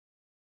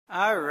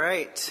All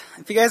right.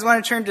 If you guys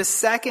want to turn to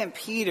 2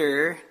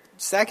 Peter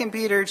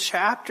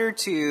chapter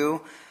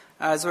 2,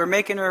 as we're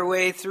making our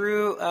way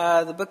through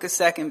the book of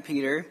 2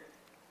 Peter.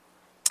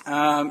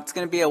 It's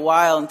going to be a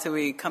while until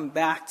we come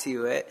back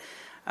to it.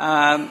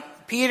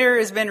 Peter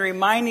has been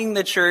reminding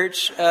the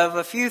church of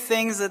a few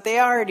things that they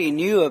already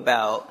knew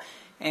about.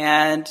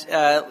 And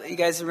you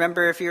guys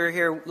remember, if you were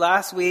here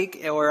last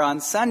week or on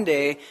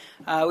Sunday,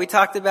 we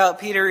talked about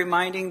Peter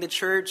reminding the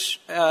church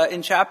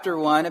in chapter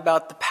 1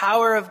 about the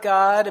power of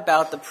God,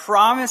 about the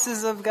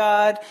promises of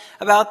God,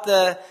 about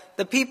the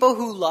people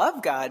who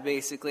love God,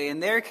 basically,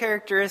 and their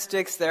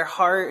characteristics, their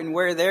heart, and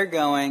where they're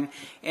going.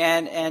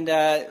 And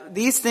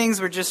these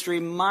things were just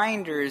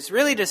reminders,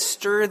 really to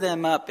stir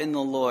them up in the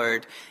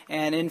Lord.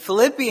 And in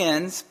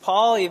Philippians,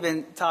 Paul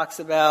even talks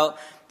about,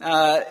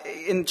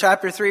 in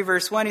chapter 3,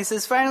 verse 1, he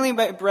says, "Finally,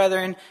 my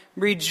brethren,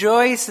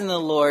 rejoice in the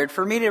Lord.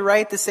 For me to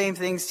write the same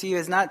things to you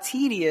is not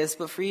tedious,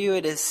 but for you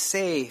it is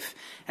safe."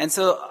 And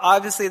so,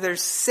 obviously,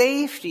 there's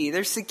safety,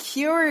 there's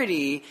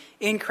security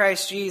in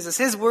Christ Jesus.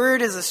 His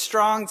word is a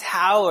strong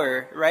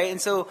tower, right?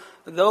 And so,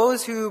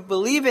 those who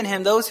believe in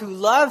Him, those who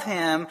love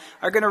Him,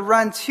 are going to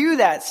run to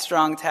that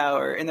strong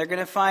tower, and they're going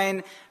to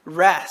find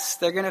rest.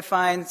 They're going to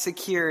find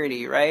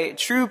security, right?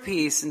 True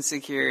peace and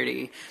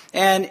security.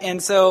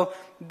 And so,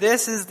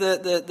 this is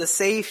the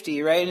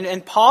safety, right?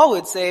 And Paul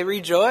would say,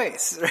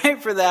 rejoice,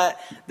 right? For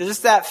that,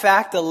 just that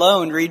fact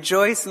alone,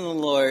 rejoice in the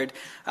Lord.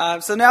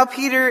 So now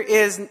Peter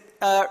is,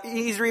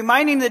 he's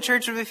reminding the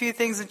church of a few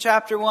things in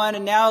chapter 1,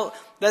 and now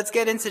let's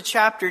get into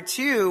chapter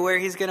 2, where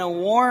he's going to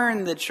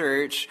warn the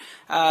church.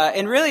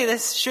 And really,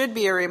 this should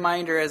be a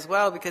reminder as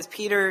well, because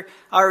Peter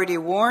already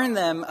warned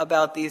them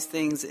about these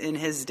things in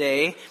his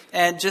day.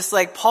 And just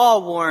like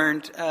Paul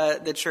warned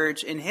the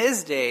church in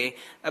his day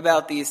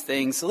about these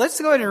things. So let's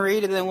go ahead and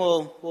read it, and then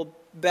we'll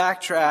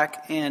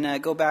backtrack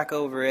and go back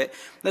over it.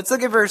 Let's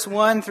look at verse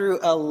 1 through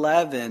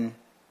 11.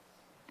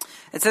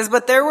 It says,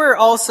 "But there were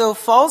also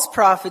false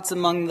prophets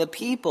among the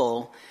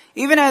people,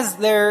 even as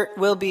there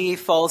will be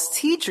false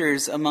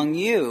teachers among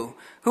you,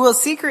 who will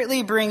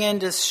secretly bring in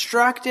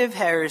destructive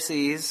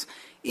heresies,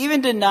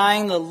 even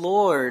denying the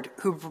Lord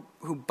who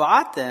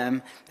bought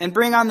them, and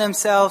bring on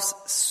themselves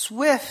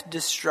swift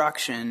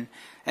destruction.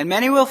 And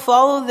many will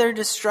follow their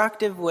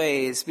destructive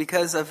ways,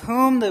 because of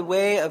whom the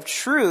way of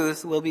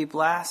truth will be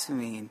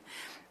blasphemed.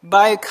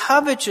 By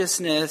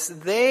covetousness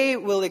they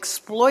will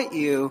exploit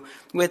you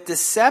with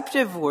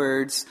deceptive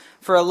words.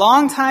 For a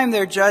long time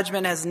their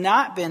judgment has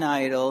not been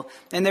idle,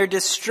 and their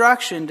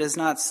destruction does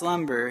not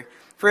slumber.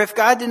 For if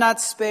God did not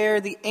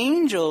spare the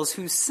angels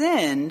who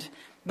sinned,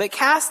 but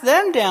cast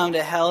them down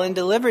to hell and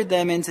delivered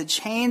them into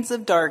chains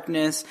of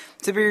darkness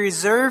to be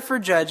reserved for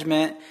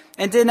judgment,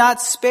 and did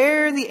not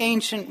spare the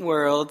ancient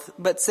world,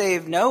 but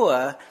saved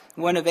Noah,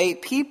 one of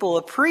 8 people,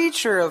 a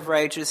preacher of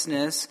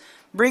righteousness,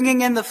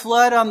 bringing in the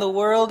flood on the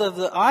world of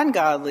the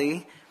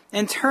ungodly,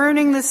 and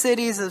turning the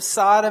cities of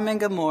Sodom and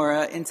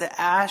Gomorrah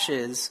into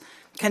ashes,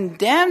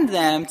 condemned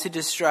them to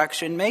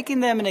destruction,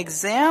 making them an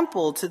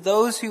example to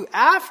those who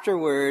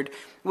afterward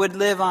would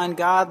live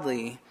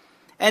ungodly,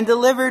 and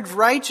delivered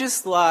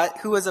righteous Lot,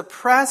 who was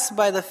oppressed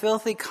by the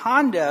filthy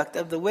conduct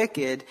of the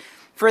wicked.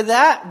 For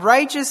that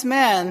righteous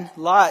man,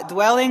 Lot,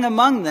 dwelling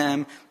among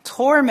them,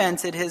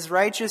 tormented his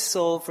righteous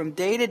soul from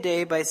day to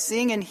day by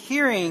seeing and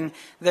hearing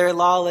their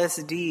lawless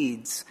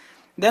deeds.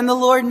 Then the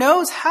Lord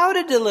knows how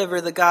to deliver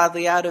the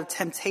godly out of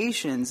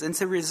temptations, and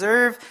to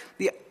reserve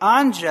the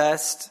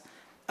unjust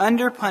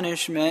under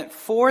punishment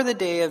for the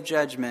day of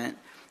judgment,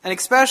 and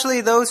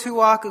especially those who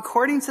walk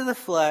according to the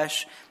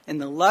flesh in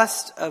the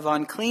lust of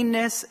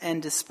uncleanness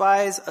and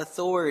despise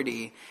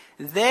authority.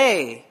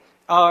 They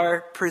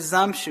are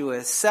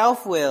presumptuous,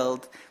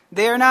 self-willed.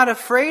 They are not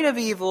afraid of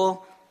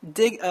evil,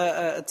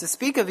 to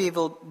speak of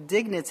evil of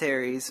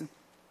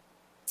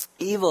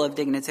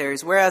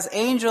dignitaries, whereas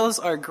angels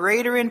are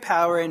greater in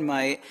power and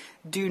might.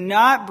 Do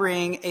not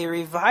bring a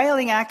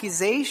reviling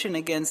accusation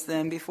against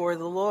them before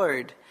the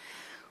Lord."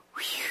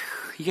 Whew.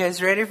 You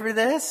guys ready for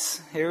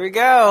this? Here we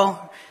go.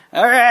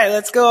 All right,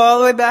 let's go all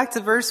the way back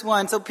to verse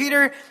 1. So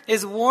Peter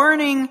is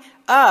warning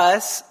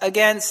us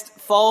against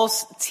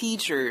false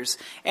teachers.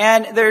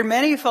 And there are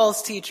many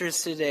false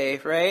teachers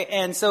today, right?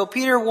 And so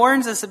Peter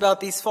warns us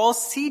about these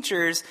false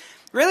teachers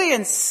really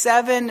in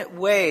 7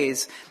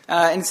 ways,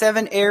 in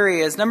 7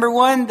 areas. Number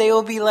 1, they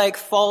will be like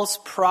false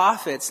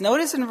prophets.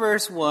 Notice in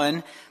verse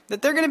 1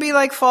 that they're going to be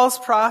like false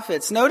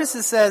prophets. Notice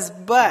it says,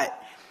 "but."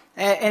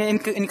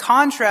 And in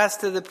contrast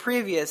to the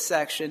previous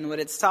section, what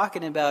it's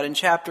talking about in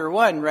chapter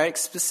 1, right?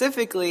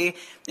 Specifically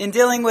in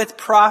dealing with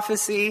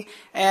prophecy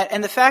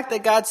and the fact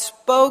that God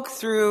spoke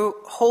through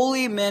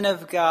holy men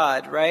of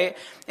God, right?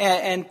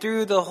 And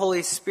through the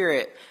Holy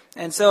Spirit.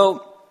 And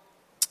so,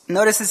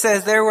 notice it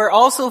says, "There were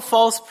also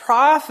false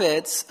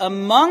prophets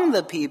among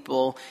the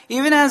people,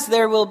 even as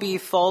there will be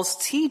false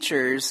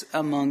teachers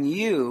among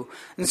you."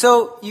 And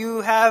so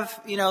you have,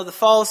 the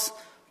false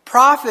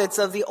prophets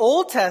of the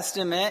Old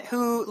Testament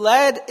who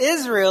led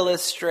Israel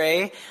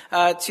astray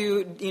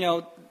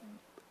to,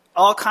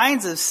 all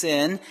kinds of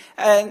sin,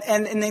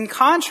 and in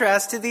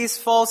contrast to these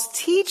false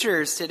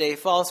teachers today,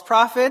 false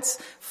prophets,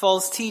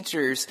 false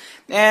teachers.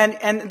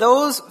 And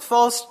those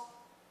false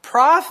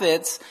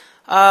prophets,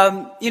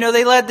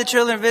 they led the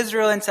children of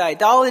Israel into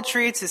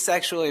idolatry, to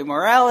sexual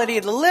immorality.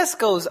 The list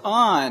goes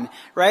on,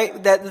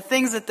 right? That the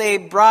things that they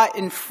brought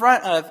in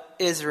front of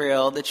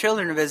Israel, the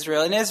children of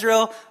Israel, and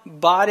Israel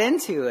bought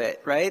into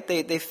it, right?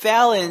 They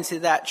fell into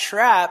that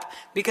trap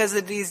because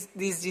of these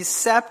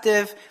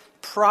deceptive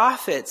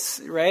prophets,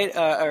 right,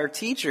 or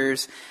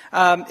teachers.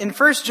 In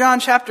 1 John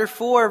chapter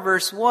 4,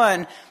 verse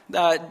 1,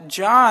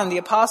 John, the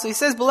apostle, he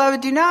says,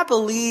 "Beloved, do not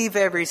believe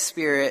every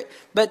spirit,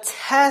 but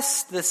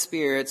test the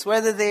spirits,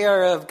 whether they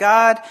are of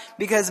God,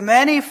 because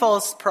many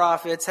false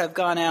prophets have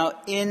gone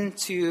out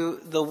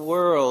into the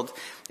world."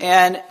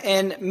 And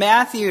in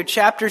Matthew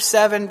chapter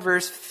 7,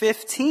 verse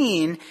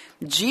 15,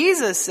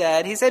 Jesus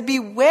said, he said,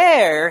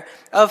 "Beware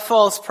of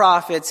false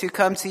prophets who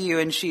come to you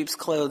in sheep's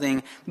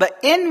clothing, but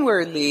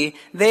inwardly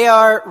they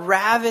are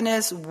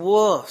ravenous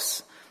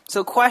wolves."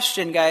 So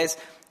question, guys,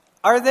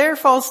 are there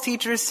false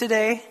teachers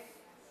today?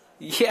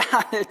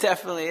 Yeah, there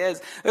definitely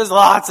is. There's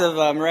lots of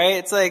them, right?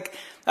 It's like,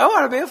 I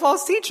want to be a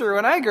false teacher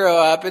when I grow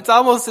up. It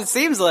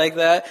seems like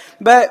that.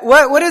 But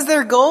what is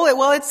their goal?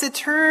 Well, it's to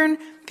turn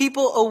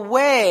people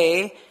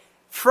away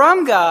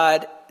from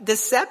God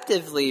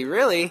deceptively,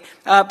 really,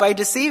 by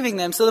deceiving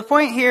them. So the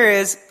point here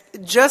is,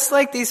 just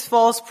like these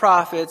false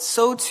prophets,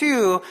 so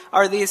too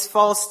are these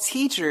false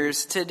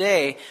teachers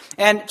today.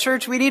 And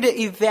church, we need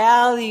to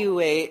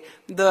evaluate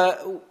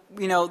the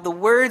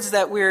words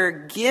that we're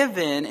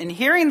given and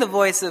hearing the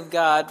voice of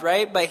God,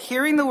 right? By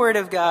hearing the word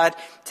of God,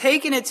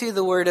 taking it to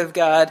the word of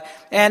God,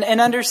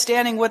 and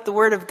understanding what the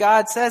word of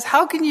God says.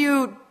 How can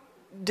you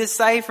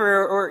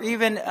decipher or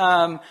even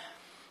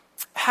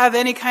have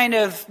any kind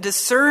of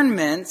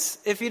discernment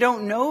if you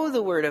don't know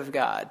the word of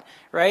God,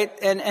 right?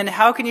 And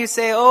how can you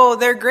say, oh,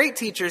 they're great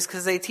teachers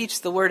because they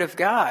teach the word of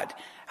God?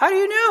 How do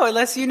you know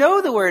unless you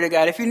know the word of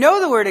God? If you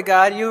know the word of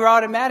God, you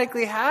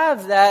automatically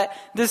have that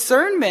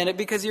discernment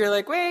because you're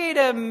like, wait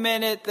a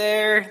minute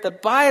there, the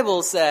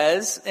Bible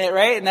says,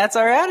 right? And that's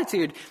our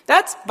attitude.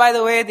 That's, by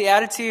the way, the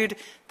attitude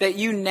that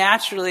you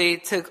naturally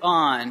took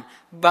on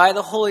by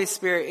the Holy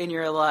Spirit in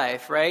your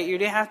life, right? You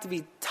didn't have to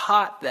be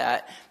taught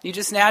that. You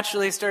just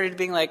naturally started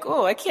being like,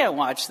 oh, I can't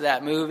watch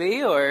that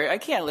movie, or I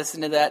can't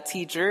listen to that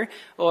teacher,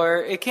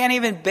 or I can't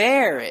even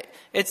bear it.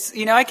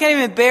 I can't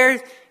even bear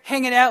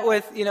hanging out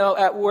with,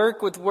 at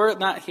work with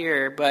not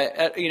here, but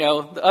at, the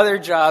other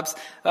jobs,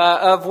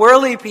 of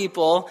worldly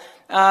people,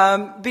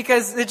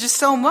 because there's just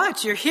so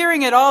much. You're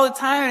hearing it all the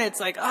time, and it's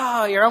like,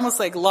 oh, you're almost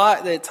like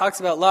Lot, that talks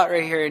about Lot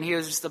right here, and he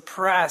was just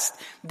oppressed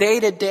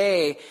day to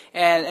day,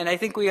 and I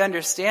think we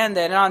understand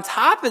that. And on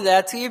top of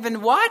that, to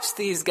even watch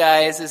these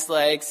guys is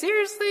like,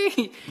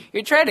 seriously?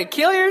 You're trying to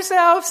kill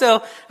yourself?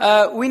 So,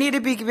 we need to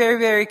be very,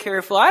 very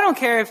careful. I don't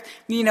care if,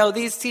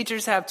 these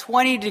teachers have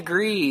 20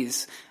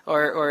 degrees,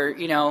 or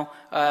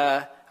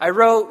I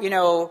wrote,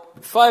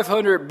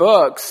 500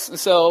 books.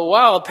 So,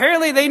 wow,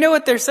 apparently they know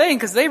what they're saying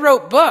because they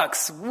wrote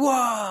books.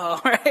 Whoa,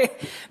 right?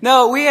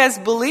 No, we as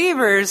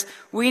believers,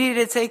 we need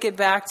to take it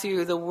back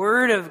to the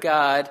Word of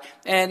God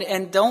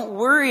and don't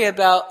worry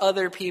about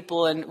other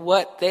people and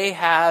what they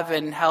have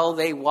and how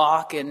they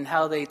walk and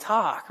how they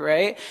talk,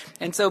 right?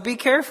 And so be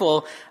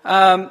careful.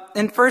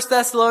 In 1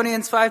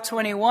 Thessalonians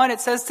 5:21,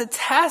 it says to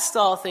test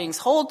all things,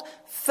 hold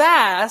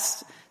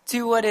fast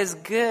to what is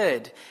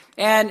good.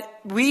 And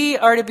we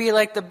are to be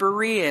like the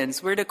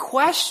Bereans. We're to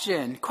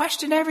question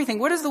everything.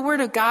 What does the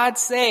Word of God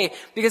say?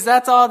 Because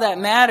that's all that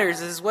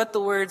matters, is what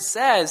the Word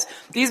says.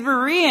 These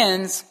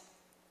Bereans,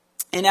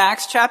 in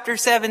Acts chapter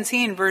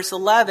 17, verse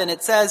 11,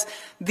 it says,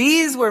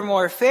 "These were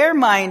more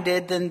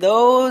fair-minded than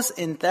those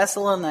in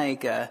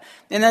Thessalonica,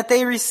 in that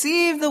they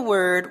received the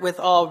Word with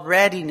all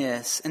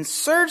readiness, and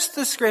searched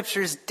the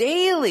Scriptures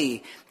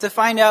daily to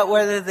find out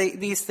whether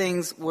these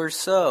things were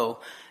so."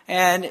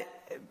 And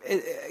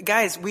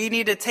guys, we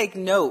need to take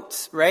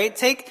notes, right?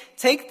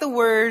 Take the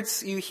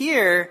words you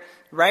hear,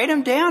 write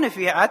them down if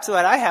you. That's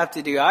what I have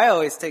to do. I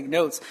always take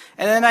notes,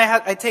 and then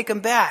I take them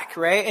back,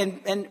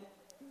 right? And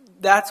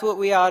that's what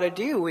we ought to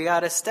do. We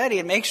ought to study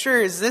and make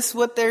sure, is this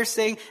what they're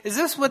saying? Is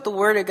this what the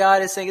Word of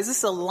God is saying? Is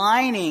this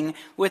aligning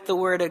with the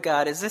Word of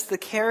God? Is this the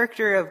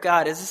character of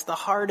God? Is this the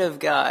heart of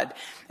God?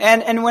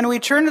 And when we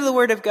turn to the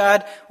Word of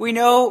God, we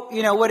know,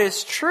 what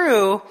is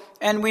true,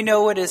 and we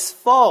know what is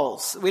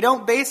false. We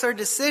don't base our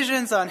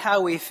decisions on how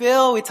we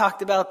feel. We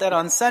talked about that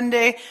on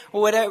Sunday.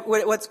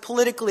 What's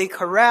politically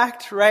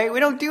correct, right?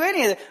 We don't do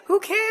any of that. Who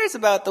cares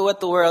about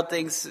what the world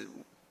thinks?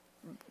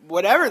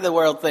 Whatever the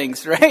world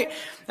thinks, right?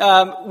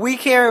 We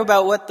care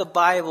about what the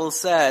Bible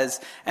says.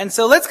 And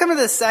so let's come to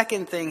the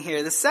second thing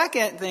here. The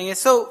second thing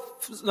is,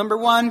 number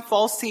one,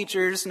 false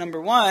teachers,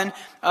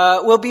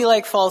 will be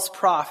like false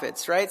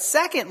prophets, right?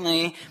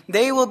 Secondly,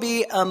 they will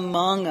be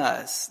among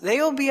us. They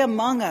will be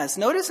among us.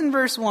 Notice in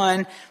verse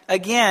 1,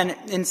 again,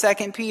 in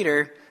 2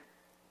 Peter,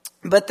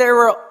 "But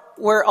there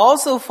were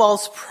also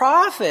false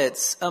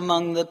prophets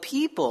among the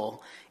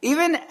people,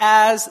 even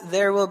as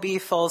there will be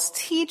false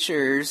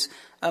teachers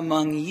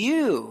among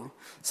you.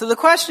 So the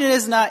question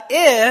is not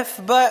if,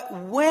 but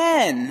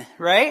when,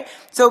 right?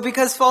 So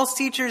because false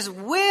teachers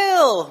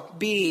will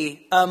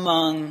be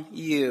among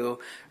you,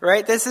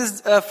 right? This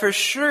is a for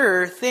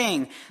sure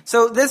thing.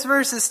 So this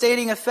verse is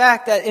stating a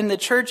fact that in the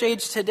church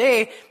age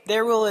today,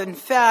 there will in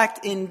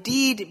fact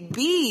indeed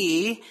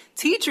be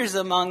teachers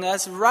among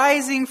us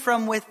rising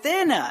from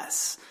within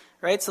us.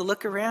 Right? So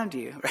look around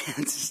you. Right?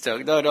 Just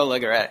don't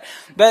look around.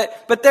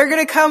 But they're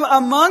going to come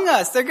among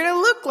us. They're going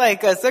to look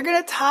like us. They're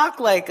going to talk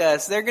like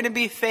us. They're going to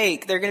be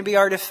fake. They're going to be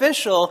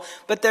artificial,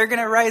 but they're going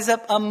to rise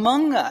up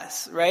among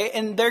us, right?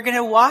 And they're going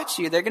to watch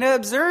you. They're going to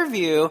observe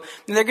you,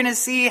 and they're going to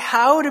see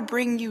how to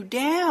bring you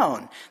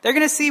down. They're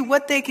going to see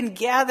what they can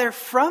gather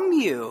from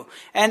you.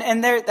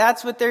 And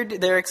that's what they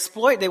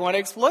want to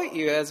exploit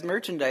you as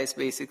merchandise,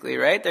 basically,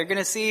 right? They're going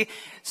to see,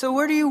 so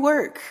where do you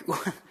work?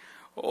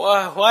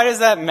 Why does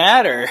that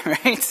matter,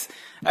 right?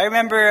 I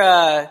remember,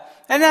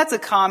 and that's a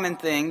common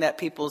thing that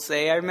people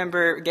say. I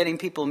remember getting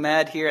people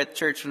mad here at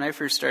church when I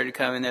first started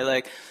coming. They're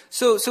like,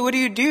 so what do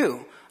you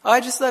do? Oh, I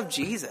just love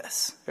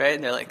Jesus, right?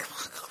 And they're like,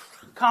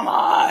 come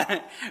on,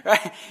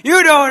 right?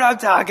 You know what I'm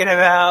talking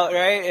about,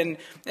 right?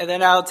 And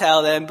then I'll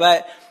tell them,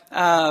 but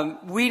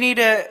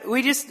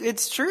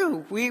it's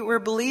true. We're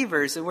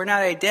believers and we're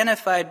not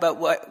identified, but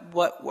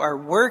what our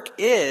work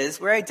is,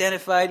 we're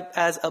identified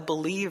as a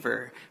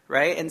believer,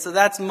 right? And so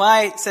that's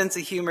my sense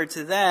of humor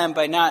to them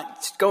by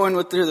not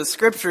going through the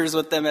scriptures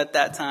with them at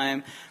that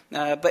time.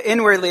 But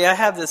inwardly, I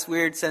have this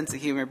weird sense of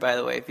humor, by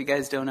the way, if you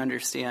guys don't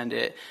understand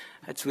it.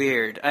 It's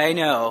weird. I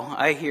know.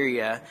 I hear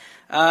you.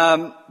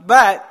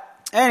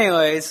 But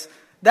anyways,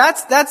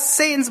 that's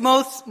Satan's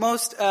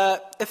most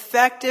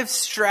effective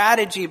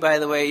strategy, by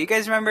the way. You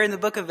guys remember in the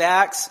book of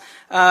Acts,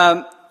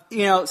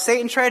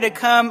 Satan tried to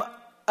come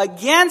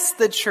against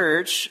the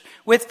church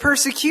with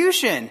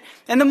persecution.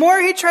 And the more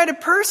he tried to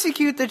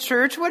persecute the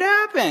church, what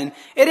happened?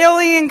 It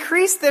only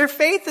increased their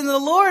faith in the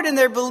Lord and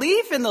their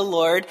belief in the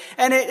Lord.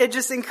 And it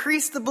just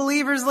increased the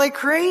believers like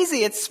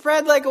crazy. It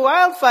spread like a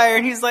wildfire.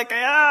 And he's like,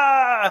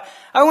 I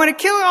want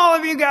to kill all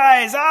of you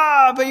guys.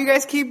 But you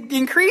guys keep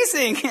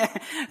increasing.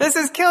 This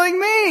is killing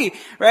me.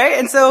 Right?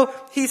 And so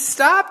he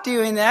stopped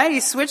doing that. He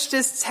switched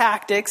his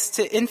tactics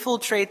to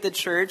infiltrate the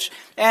church.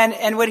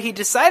 And what he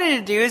decided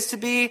to do is to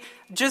be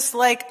just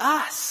like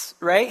us,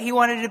 right? He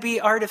wanted to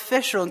be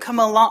artificial and come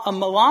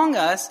along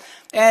us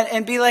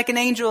and be like an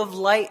angel of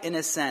light in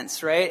a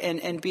sense, right?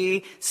 And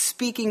be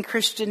speaking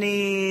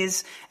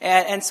Christianese.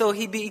 And so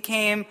he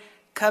became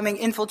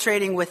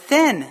infiltrating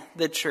within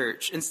the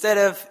church instead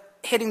of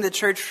hitting the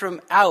church from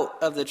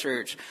out of the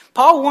church.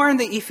 Paul warned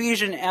the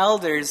Ephesian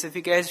elders, if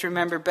you guys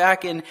remember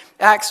back in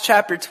Acts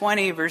chapter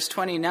 20, verse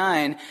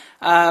 29,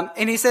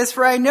 and he says,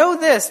 "For I know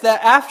this,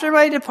 that after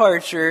my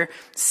departure,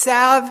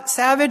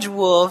 savage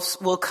wolves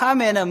will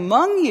come in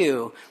among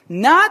you,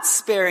 not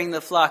sparing the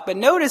flock." But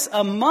notice,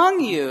 among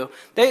you.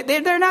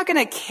 They're not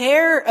going to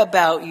care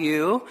about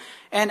you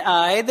and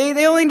I.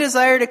 They only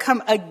desire to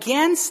come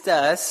against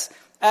us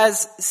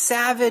as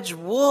savage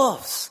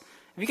wolves.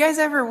 Have you guys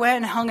ever went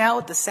and hung out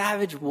with the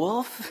savage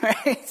wolf,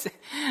 right?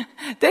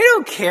 They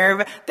don't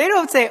care. They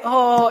don't say,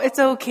 oh, it's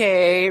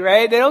okay,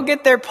 right? They don't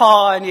get their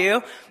paw on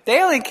you.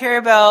 They only care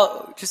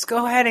about, just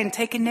go ahead and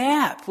take a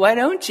nap. Why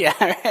don't you?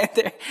 Right?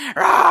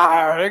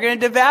 They're going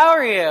to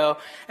devour you.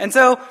 And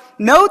so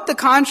note the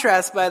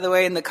contrast, by the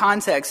way, in the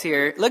context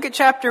here. Look at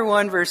chapter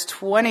 1, verse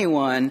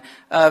 21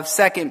 of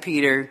 2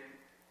 Peter.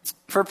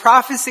 "For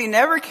prophecy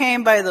never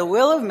came by the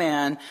will of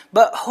man,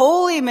 but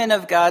holy men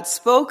of God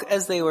spoke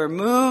as they were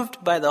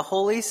moved by the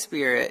Holy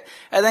Spirit."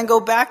 And then go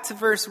back to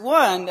verse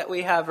 1 that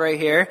we have right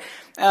here.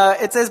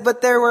 It says,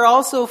 "But there were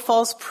also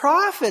false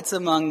prophets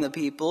among the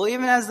people,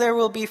 even as there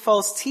will be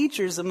false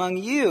teachers among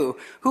you,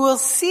 who will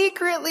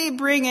secretly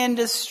bring in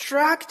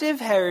destructive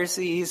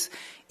heresies,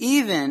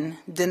 even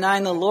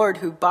denying the Lord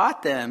who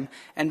bought them,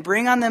 and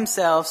bring on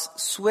themselves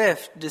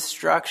swift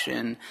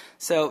destruction."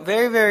 So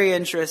very, very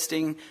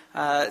interesting.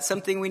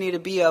 Something we need to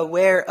be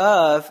aware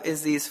of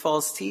is these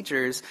false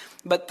teachers.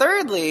 But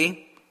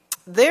thirdly,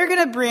 they're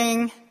going to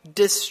bring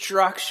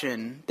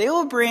destruction. They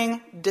will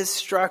bring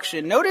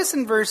destruction. Notice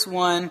in verse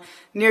 1,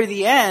 near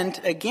the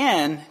end,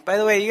 again, by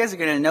the way, you guys are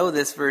going to know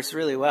this verse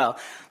really well.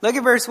 Look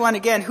at verse 1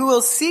 again. "Who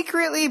will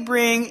secretly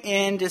bring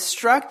in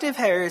destructive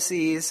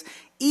heresies,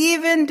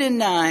 even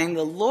denying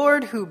the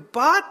Lord who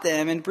bought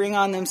them, and bring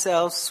on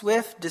themselves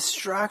swift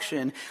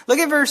destruction." Look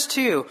at verse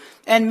 2.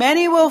 "And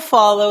many will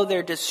follow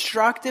their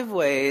destructive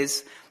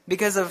ways,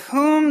 because of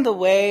whom the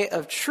way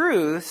of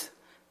truth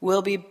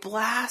will be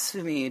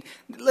blasphemed."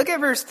 Look at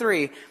verse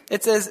 3.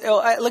 It says,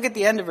 look at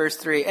the end of verse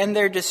 3. "And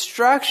their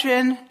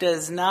destruction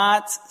does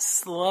not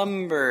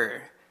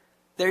slumber."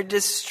 Their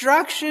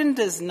destruction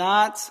does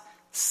not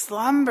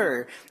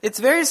slumber. It's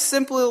very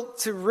simple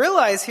to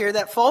realize here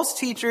that false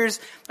teachers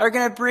are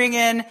going to bring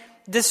in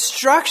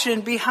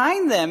destruction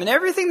behind them. And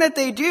everything that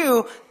they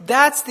do,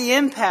 that's the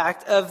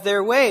impact of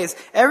their ways.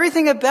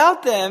 Everything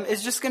about them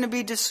is just going to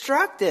be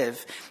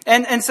destructive.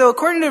 And so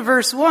according to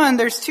verse 1,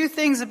 there's two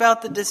things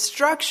about the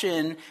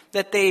destruction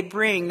that they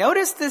bring.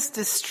 Notice this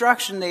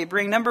destruction they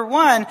bring. Number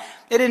one,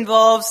 it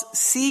involves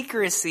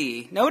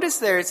secrecy. Notice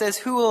there it says,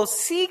 who will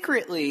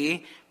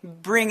secretly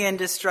bring in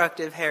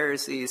destructive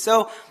heresies.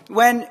 So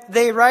when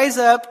they rise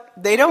up,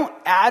 they don't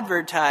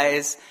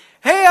advertise,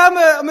 hey,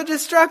 I'm a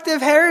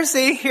destructive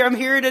heresy. I'm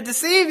here to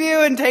deceive you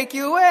and take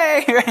you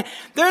away.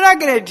 They're not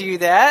going to do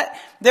that.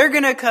 They're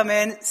going to come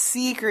in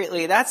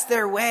secretly. That's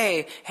their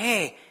way.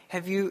 Hey,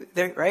 have you,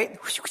 right?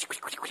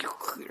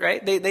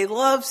 Right? They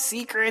love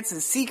secrets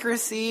and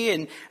secrecy,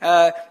 and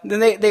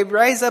then they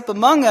rise up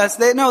among us.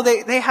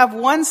 They have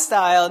one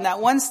style, and that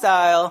one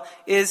style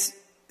is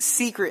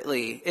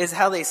secretly, is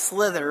how they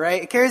slither,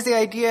 right? It carries the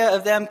idea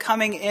of them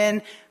coming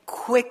in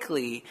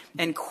quickly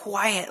and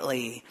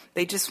quietly.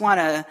 They just want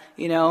to,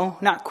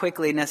 not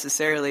quickly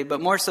necessarily, but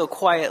more so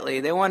quietly.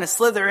 They want to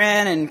slither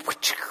in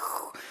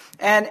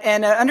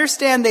and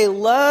understand they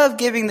love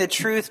giving the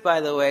truth,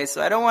 by the way.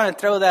 So I don't want to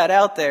throw that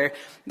out there.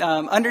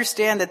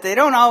 Understand that they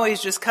don't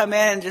always just come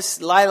in and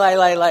just lie,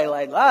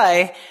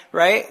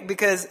 right?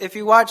 Because if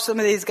you watch some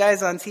of these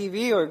guys on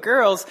TV or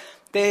girls,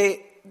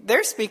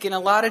 they're speaking a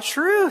lot of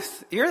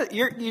truth.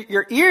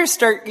 Your ears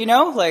start,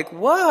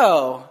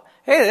 whoa.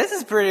 Hey, this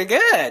is pretty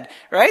good,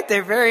 right?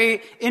 They're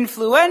very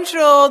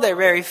influential. They're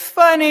very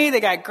funny. They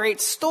got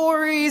great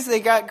stories. They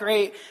got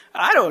great,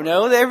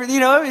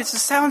 it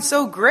just sounds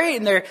so great.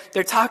 And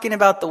they're talking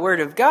about the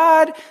Word of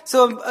God.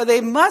 So they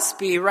must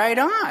be right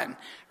on,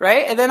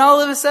 right? And then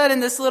all of a sudden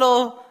this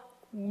little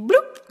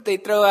bloop they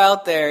throw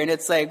out there, and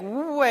it's like,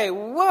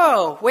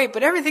 wait,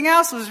 but everything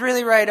else was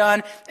really right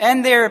on.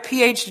 And they're a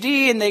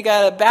PhD, and they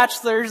got a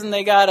bachelor's, and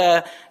they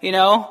got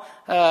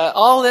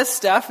all this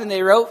stuff, and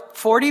they wrote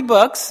 40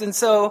 books. And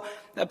so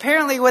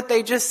apparently what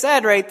they just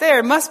said right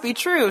there must be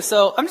true.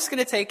 So I'm just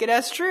going to take it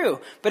as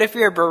true. But if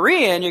you're a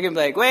Berean, you're going to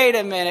be like, wait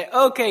a minute.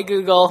 Okay,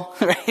 Google.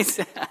 Right?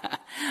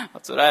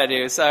 That's what I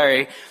do.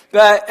 Sorry.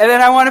 And then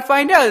I want to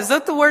find out, does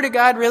the Word of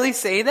God really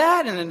say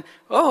that? And then,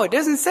 it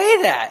doesn't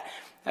say that.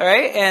 All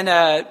right.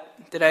 And,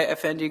 did I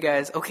offend you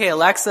guys? Okay,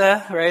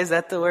 Alexa, right? Is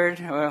that the word?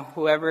 Or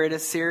whoever it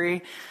is,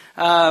 Siri.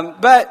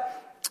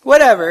 But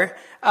whatever.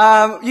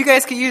 You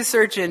guys can use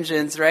search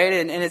engines, right?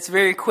 And it's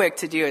very quick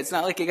to do. It's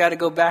not like you got to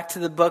go back to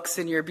the books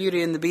in your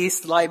Beauty and the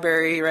Beast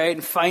library, right?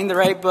 And find the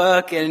right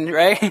book and,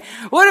 right?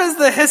 What does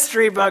the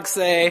history book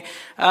say?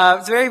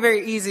 It's very,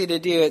 very easy to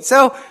do it.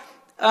 So,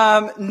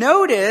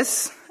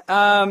 notice,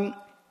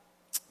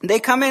 they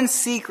come in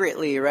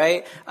secretly,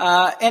 right?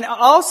 And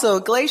also,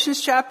 Galatians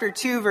chapter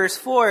 2, verse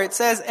 4, it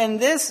says, and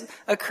this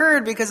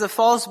occurred because of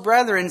false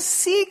brethren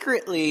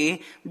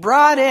secretly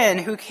brought in,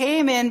 who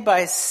came in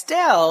by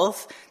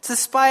stealth to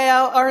spy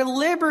out our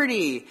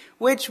liberty,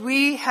 which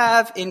we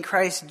have in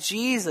Christ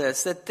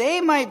Jesus, that they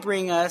might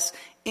bring us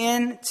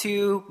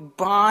into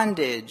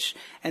bondage.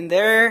 And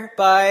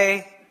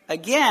thereby,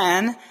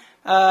 again,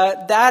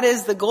 that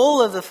is the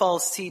goal of the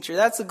false teacher.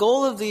 That's the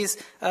goal of these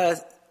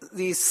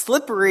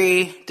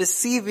slippery,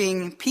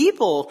 deceiving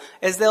people,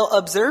 as they'll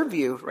observe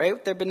you, right,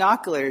 with their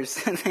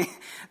binoculars.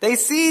 They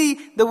see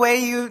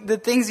the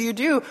things you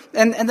do,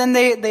 and then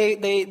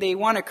they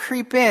want to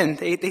creep in.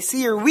 They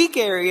see your weak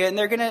area, and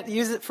they're going to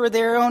use it for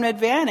their own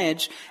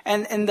advantage.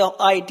 And the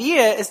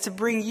idea is to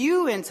bring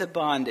you into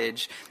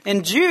bondage.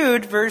 In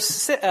Jude,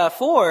 verse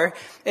 4,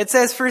 it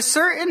says, for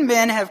certain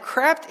men have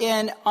crept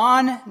in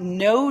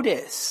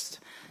unnoticed.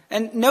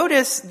 And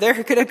notice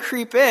they're going to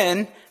creep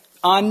in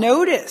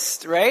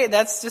unnoticed, right?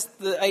 That's just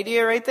the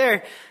idea right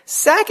there.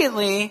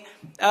 Secondly,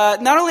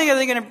 not only are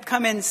they going to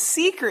come in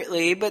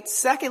secretly, but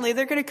secondly,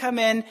 they're going to come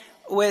in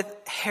with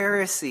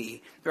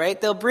heresy, right?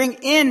 They'll bring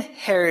in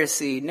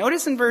heresy.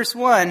 Notice in verse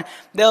 1,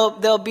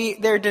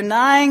 they're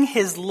denying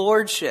his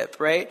lordship,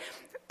 right?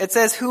 It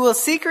says, who will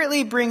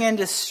secretly bring in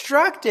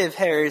destructive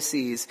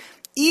heresies,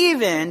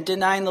 even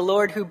denying the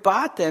Lord who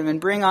bought them,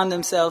 and bring on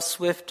themselves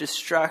swift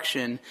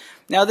destruction.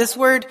 Now, this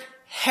word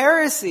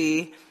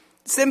heresy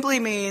simply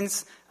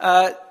means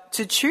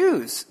to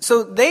choose.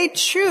 So they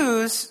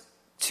choose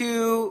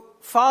to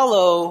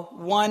follow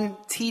one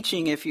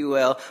teaching, if you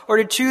will, or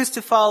to choose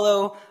to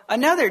follow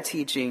another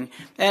teaching.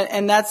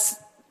 And that's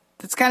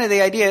kind of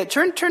the idea.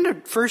 Turn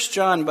to 1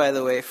 John, by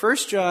the way. 1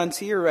 John,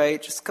 to your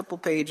right, just a couple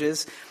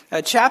pages.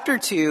 Chapter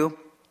 2.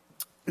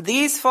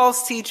 These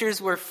false teachers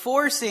were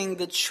forcing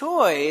the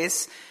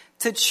choice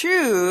to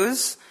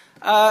choose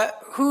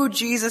who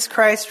Jesus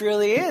Christ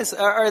really is.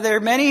 Are there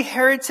many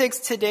heretics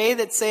today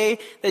that say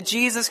that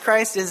Jesus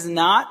Christ is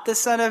not the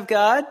Son of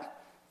God?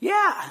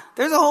 Yeah,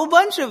 there's a whole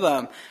bunch of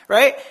them,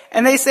 right?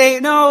 And they say,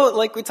 no,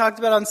 like we talked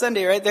about on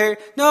Sunday, right?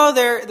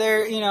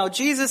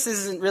 Jesus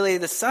isn't really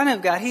the Son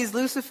of God. He's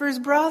Lucifer's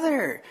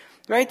brother,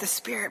 right? The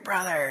spirit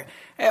brother.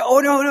 Oh,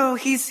 no,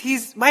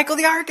 he's Michael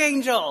the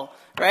Archangel,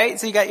 right?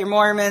 So you got your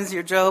Mormons,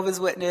 your Jehovah's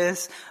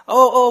Witness,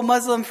 oh,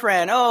 Muslim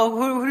friend,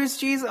 who's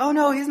Jesus? Oh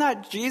no, he's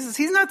not Jesus.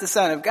 He's not the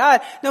Son of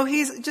God. No,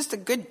 he's just a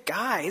good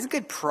guy. He's a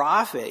good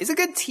prophet. He's a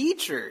good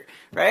teacher,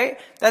 right?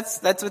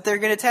 That's what they're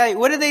going to tell you.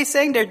 What are they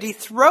saying? They're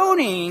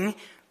dethroning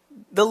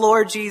the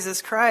Lord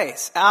Jesus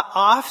Christ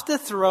off the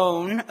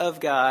throne of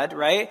God,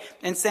 right?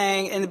 And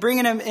saying, and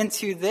bringing him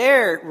into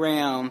their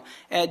realm,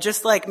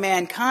 just like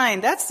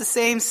mankind. That's the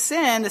same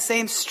sin, the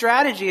same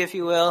strategy, if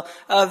you will,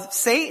 of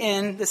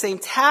Satan, the same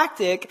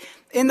tactic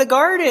in the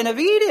Garden of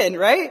Eden,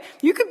 right?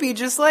 You could be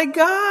just like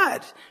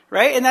God,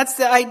 right? And that's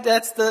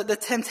the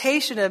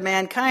temptation of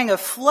mankind,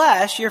 of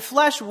flesh. Your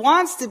flesh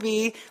wants to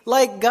be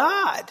like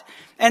God.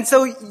 And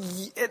so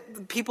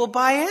people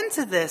buy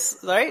into this,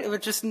 right? We're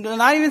just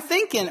not even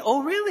thinking,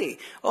 oh, really?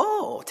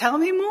 Oh, tell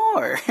me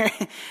more.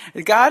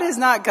 God is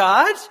not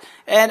God,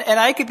 and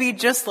I could be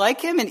just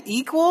like him and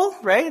equal,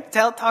 right?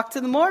 Talk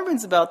to the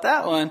Mormons about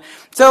that one.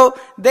 So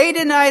they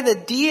deny the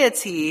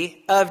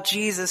deity of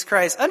Jesus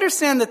Christ.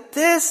 Understand that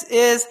this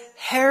is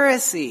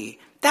heresy.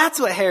 That's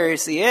what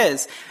heresy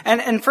is.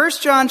 And in 1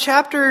 John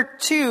chapter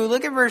 2,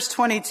 look at verse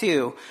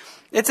 22.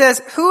 It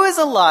says, "Who is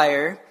a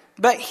liar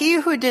but he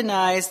who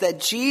denies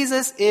that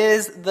Jesus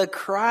is the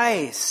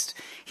Christ?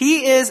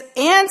 He is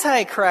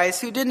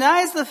Antichrist who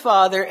denies the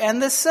Father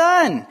and the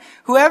Son.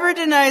 Whoever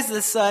denies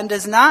the Son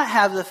does not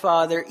have the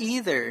Father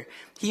either.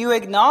 He who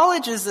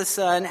acknowledges the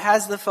Son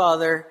has the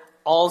Father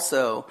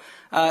also."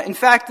 In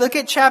fact, look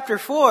at chapter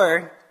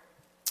 4.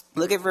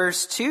 Look at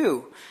verse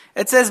 2.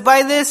 It says,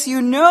 "By this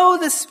you know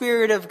the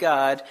Spirit of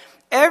God.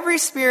 Every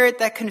spirit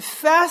that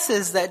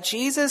confesses that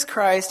Jesus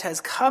Christ has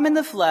come in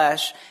the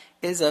flesh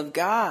is of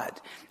God.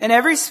 And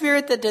every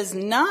spirit that does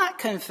not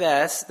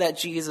confess that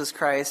Jesus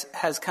Christ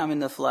has come in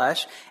the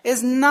flesh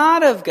is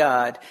not of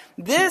God.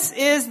 This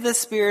is the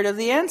spirit of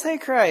the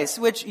Antichrist,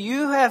 which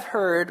you have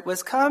heard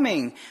was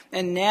coming,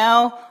 and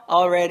now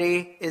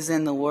already is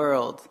in the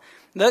world."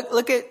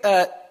 Look at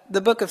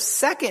the book of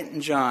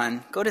 2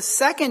 John. Go to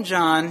 2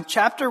 John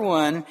chapter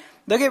 1.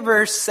 Look at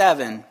verse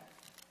 7.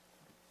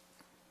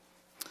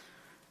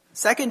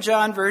 2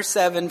 John verse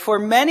 7, "For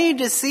many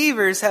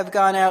deceivers have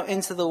gone out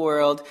into the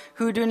world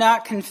who do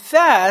not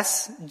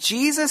confess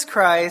Jesus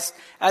Christ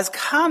as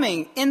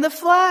coming in the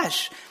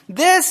flesh.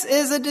 This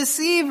is a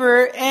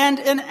deceiver and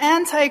an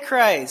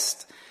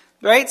antichrist."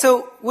 Right?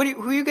 So who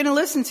are you going to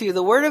listen to?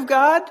 The Word of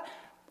God?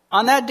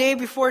 On that day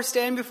before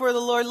standing before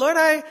the Lord, "Lord,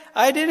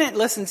 I didn't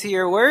listen to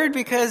your word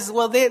because,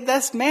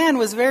 this man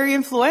was very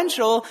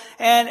influential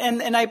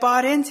and I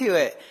bought into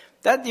it."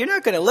 You're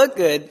not going to look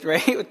good,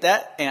 right, with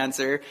that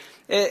answer.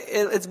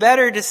 It's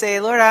better to say,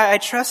 "Lord, I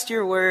trust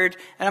your word,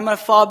 and I'm going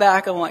to fall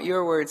back on what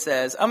your word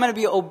says. I'm going to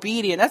be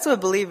obedient." That's what a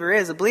believer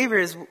is. A believer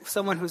is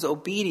someone who's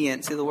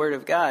obedient to the word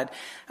of God.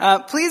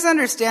 Please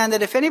understand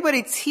that if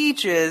anybody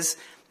teaches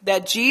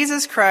that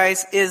Jesus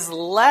Christ is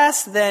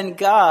less than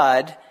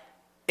God,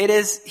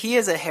 he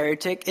is a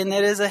heretic, and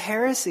it is a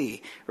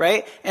heresy,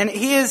 right? And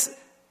he is,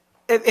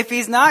 if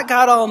he's not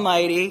God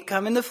Almighty,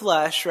 come in the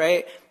flesh,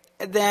 right,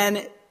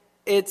 then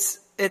it's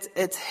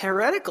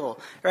heretical,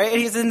 right? And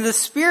he's in the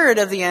spirit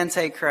of the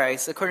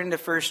Antichrist, according to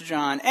 1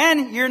 John.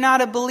 And you're not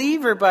a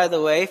believer, by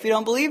the way, if you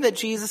don't believe that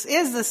Jesus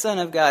is the Son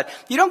of God.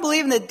 You don't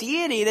believe in the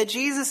deity, that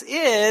Jesus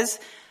is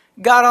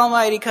God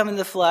Almighty come in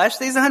the flesh.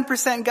 He's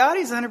 100% God,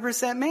 he's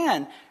 100%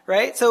 man,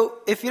 right? So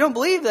if you don't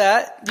believe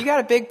that, you got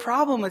a big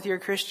problem with your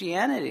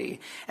Christianity.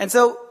 And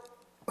so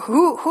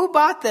who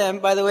bought them,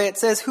 by the way, it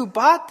says who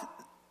bought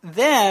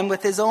them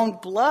with his own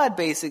blood,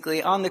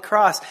 basically, on the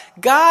cross.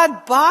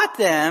 God bought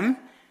them,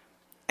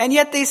 and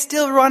yet they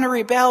still want to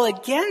rebel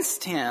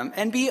against him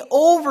and be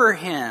over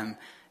him.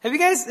 Have you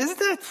guys, isn't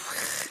that,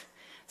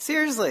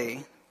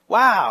 seriously,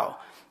 wow.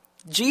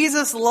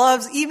 Jesus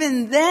loves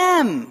even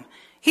them.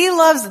 He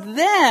loves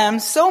them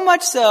so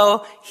much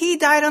so, he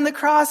died on the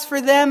cross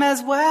for them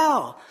as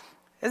well.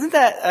 Isn't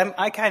that,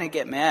 I kind of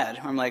get mad.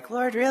 I'm like,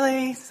 "Lord,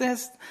 really?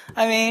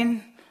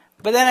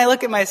 But then I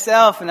look at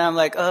myself and I'm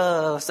like,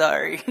 oh,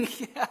 sorry.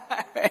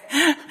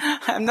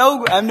 I'm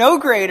no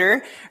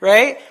greater,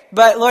 right?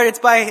 But Lord, it's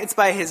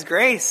by his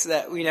grace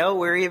that,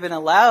 we're even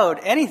allowed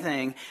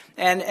anything.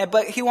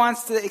 But he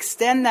wants to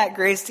extend that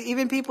grace to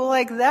even people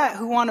like that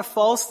who want to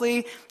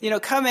falsely,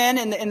 come in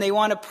and they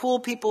want to pull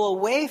people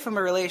away from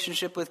a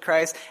relationship with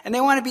Christ, and they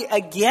want to be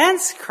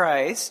against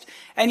Christ.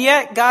 And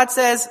yet God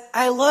says,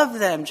 "I love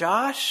them,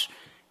 Josh.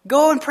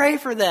 Go and pray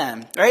for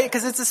them," right?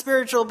 Because it's a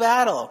spiritual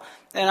battle.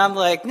 And I'm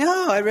like,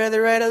 "No, I'd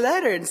rather write a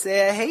letter and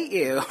say I hate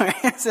you."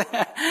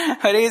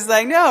 But he's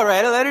like, "No,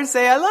 write a letter and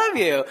say I love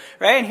you."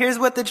 Right? And here's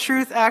what the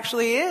truth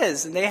actually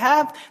is. And they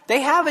have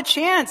a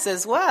chance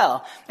as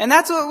well. And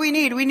that's what we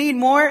need. We need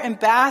more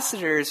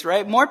ambassadors,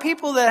 right? More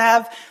people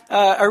that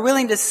are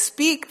willing to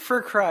speak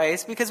for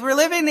Christ, because we're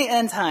living the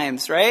end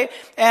times, right?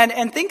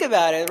 And think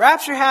about it.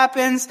 Rapture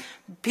happens,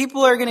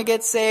 people are going to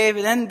get saved,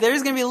 and then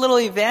there's going to be little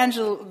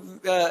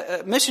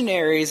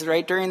missionaries,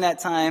 right, during that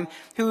time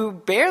who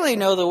barely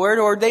know the word,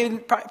 or they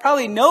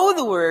probably know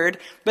the word,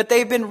 but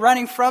they've been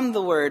running from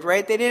the word,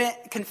 right? They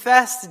didn't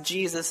confess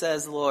Jesus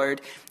as Lord.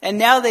 And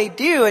now they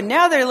do, and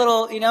now they're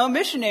little,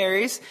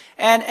 missionaries.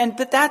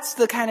 But that's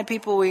the kind of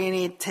people we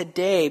need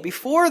today.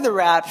 Before the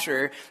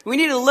rapture, we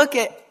need to look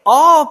at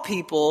all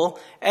people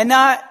and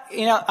not,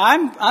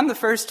 I'm the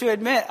first to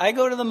admit, I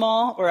go to the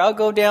mall or I'll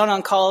go down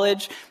on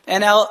college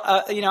and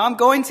I'm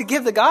going to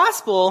give the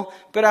gospel,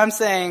 but I'm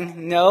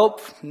saying,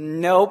 nope,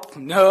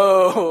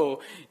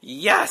 no.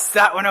 Yes,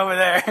 that one over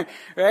there,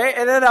 right?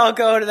 And then I'll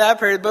go to that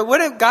person. But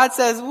what if God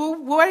says, well,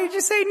 why did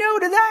you say no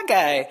to that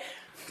guy?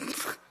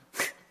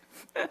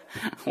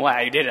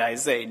 Why did I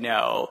say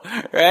no?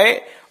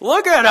 Right?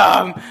 Look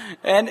at him.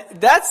 And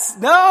that's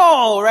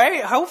no,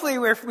 right? Hopefully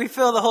we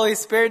feel the Holy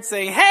Spirit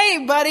saying,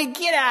 hey buddy,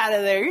 get out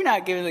of there. You're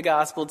not giving the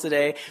gospel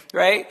today,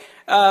 right?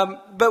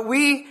 But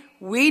we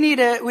need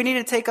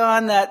to take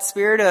on that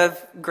spirit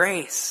of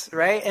grace,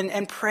 right?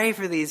 And pray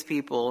for these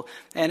people.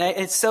 And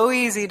it's so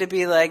easy to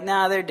be like,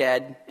 nah, they're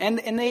dead.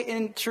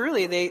 And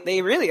truly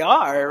they really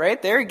are,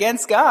 right? They're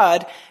against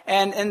God.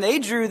 And they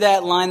drew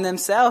that line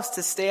themselves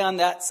to stay on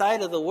that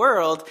side of the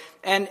world.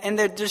 And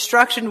their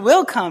destruction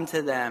will come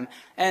to them.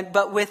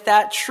 But with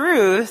that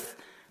truth,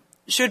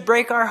 should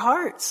break our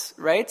hearts,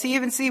 right? To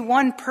even see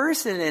one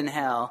person in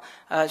hell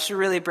should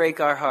really break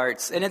our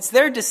hearts. And it's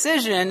their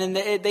decision, and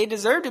they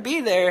deserve to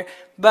be there,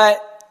 but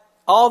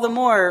all the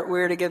more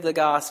we're to give the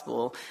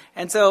gospel.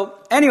 And so,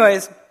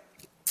 anyways,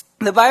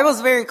 the Bible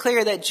is very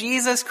clear that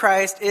Jesus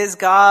Christ is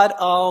God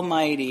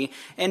Almighty.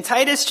 In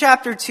Titus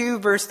chapter 2,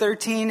 verse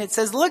 13, it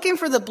says, looking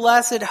for the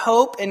blessed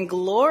hope and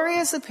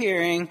glorious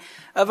appearing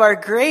of our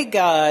great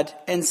God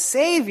and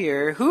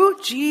Savior, who?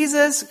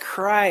 Jesus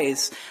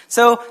Christ.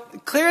 So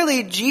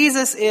clearly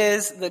Jesus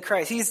is the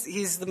Christ.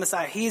 He's the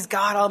Messiah. He's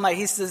God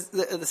Almighty. He's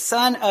the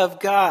Son of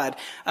God.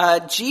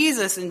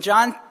 Jesus in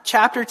John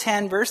chapter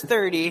 10 verse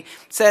 30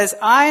 says,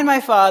 I and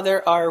my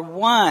Father are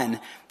one.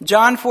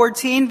 John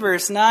 14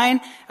 verse 9,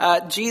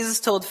 Jesus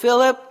told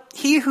Philip,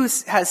 he who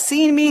has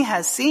seen me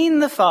has seen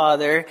the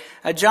Father.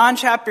 John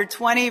chapter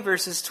 20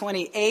 verses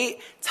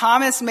 28,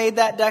 Thomas made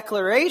that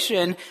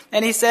declaration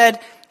and he said,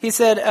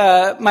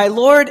 my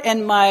Lord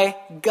and my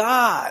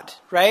God,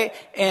 right?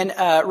 In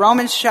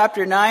Romans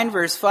chapter 9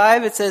 verse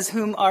 5, it says,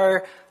 whom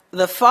are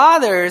the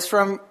fathers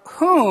from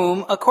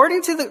whom,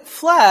 according to the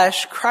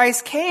flesh,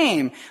 Christ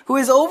came, who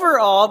is over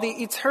all the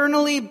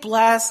eternally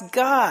blessed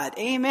God.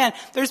 Amen.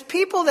 There's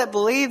people that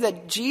believe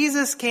that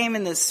Jesus came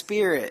in the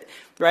Spirit,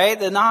 right?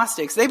 The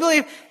Gnostics. They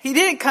believe he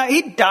didn't come,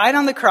 he died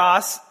on the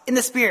cross in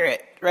the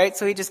Spirit, right?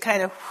 So he just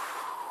kind of,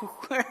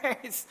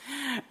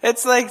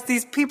 it's like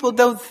these people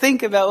don't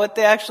think about what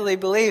they actually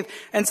believe.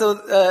 And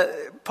so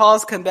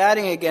Paul's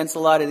combating against a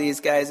lot of these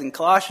guys in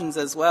Colossians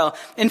as well.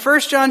 In 1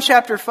 John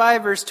chapter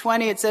 5 verse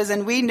 20 it says,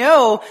 and we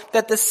know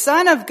that the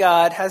Son of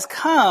God has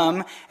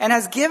come and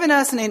has given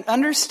us an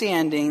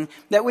understanding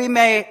that we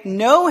may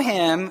know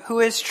him who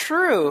is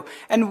true.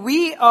 And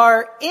we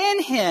are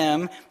in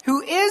him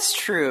who is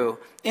true.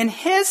 In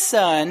his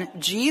Son,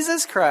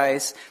 Jesus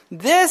Christ,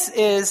 this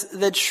is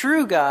the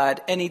true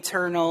God and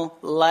eternal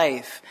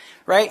life.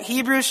 Right?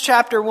 Hebrews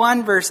chapter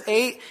 1 verse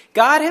 8,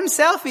 God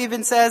himself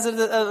even says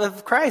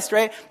of Christ,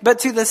 right? But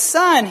to the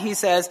Son, he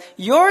says,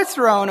 your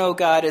throne, O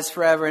God, is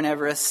forever and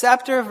ever. A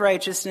scepter of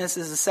righteousness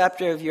is the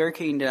scepter of your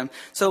kingdom.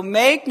 So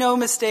make no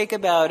mistake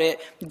about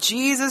it.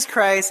 Jesus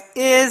Christ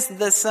is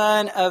the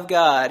Son of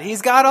God.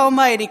 He's God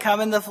Almighty come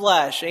in the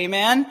flesh.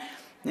 Amen?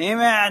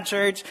 Amen,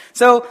 church.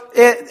 So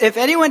if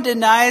anyone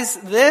denies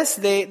this,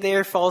 they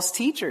are false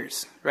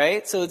teachers,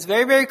 right? So it's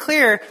very, very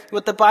clear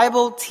what the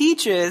Bible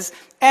teaches.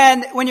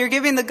 And when you're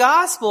giving the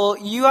gospel,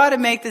 you ought to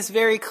make this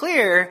very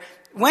clear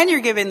when you're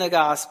giving the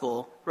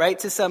gospel, right,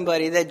 to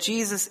somebody that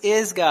Jesus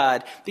is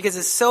God. Because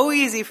it's so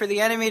easy for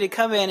the enemy to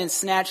come in and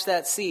snatch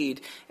that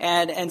seed.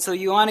 And so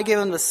you want to give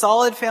them the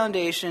solid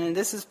foundation, and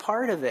this is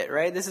part of it,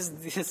 right? This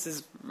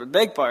is a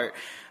big part.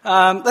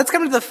 Let's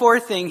come to the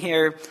fourth thing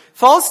here.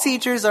 False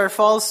teachers are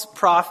false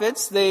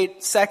prophets. They'll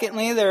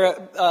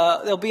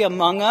be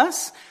among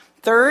us.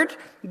 Third,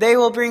 they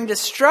will bring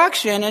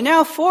destruction. And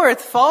now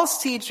fourth,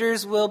 false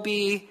teachers will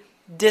be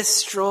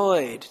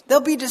destroyed. They'll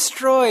be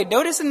destroyed.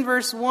 Notice in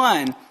verse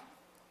 1,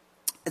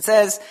 it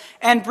says,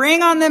 and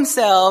bring on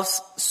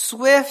themselves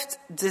swift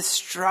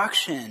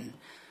destruction.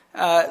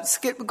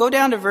 Go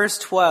down to verse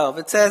 12.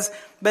 It says,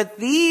 but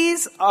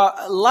these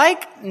are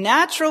like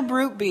natural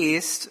brute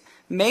beasts,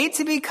 made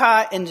to be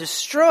caught and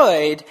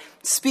destroyed,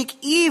 speak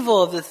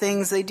evil of the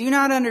things they do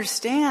not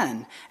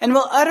understand, and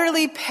will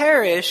utterly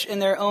perish in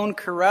their own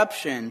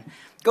corruption.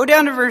 Go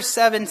down to verse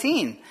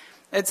 17.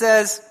 It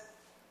says,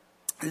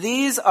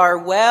 these are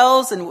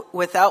wells and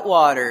without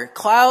water,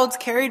 clouds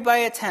carried by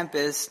a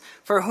tempest,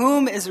 for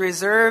whom is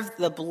reserved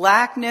the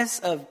blackness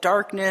of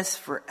darkness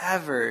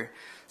forever.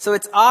 So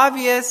it's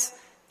obvious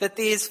that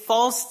these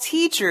false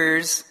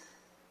teachers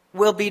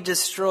will be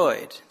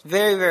destroyed.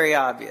 Very, very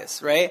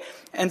obvious, right?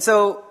 And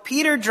so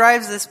Peter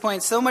drives this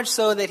point so much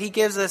so that he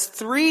gives us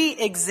 3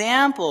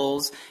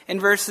 examples in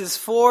verses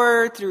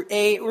 4 through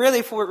 8,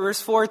 really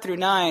verse 4 through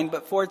 9,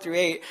 but 4 through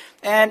 8,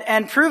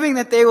 and proving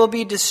that they will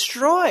be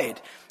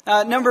destroyed.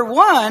 Number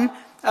 1,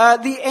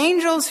 the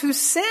angels who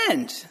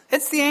sinned.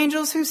 It's the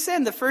angels who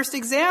sinned. The first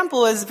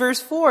example is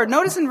verse 4.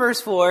 Notice in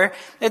verse 4,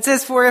 it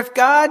says, "For if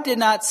God did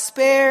not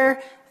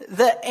spare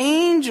the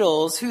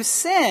angels who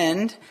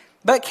sinned,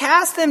 but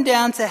cast them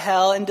down to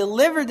hell and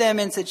delivered them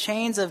into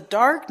chains of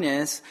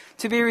darkness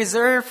to be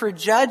reserved for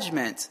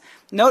judgment."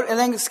 Note, and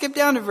then skip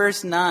down to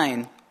verse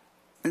 9.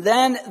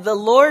 "Then the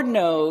Lord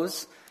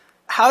knows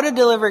how to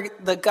deliver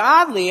the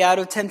godly out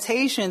of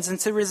temptations and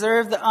to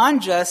reserve the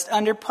unjust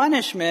under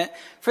punishment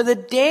for the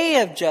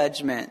day of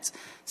judgment."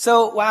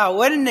 So, wow,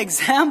 what an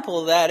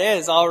example that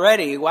is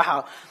already.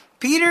 Wow.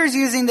 Peter's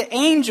using the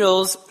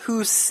angels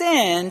who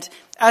sinned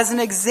as an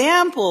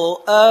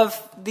example of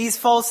these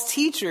false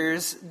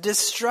teachers'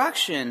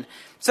 destruction.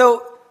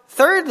 So,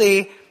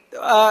 thirdly,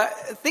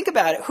 think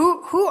about it.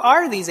 Who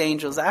are these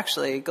angels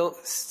actually?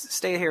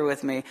 Stay here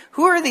with me.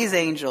 Who are these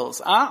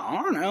angels? I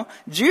don't know.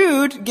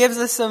 Jude gives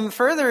us some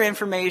further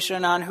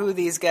information on who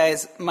these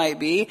guys might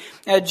be.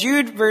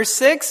 Jude verse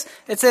 6,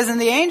 it says,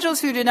 "And the angels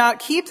who did not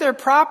keep their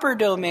proper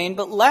domain,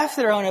 but left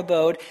their own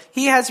abode,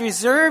 he has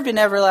reserved in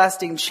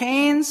everlasting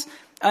chains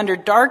under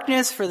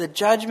darkness for the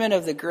judgment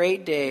of the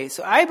great day."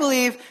 So I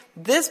believe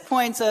this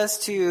points us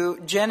to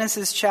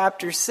Genesis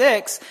chapter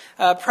 6.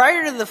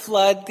 Prior to the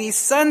flood, these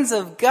sons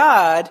of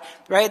God,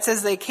 right, it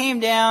says they came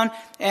down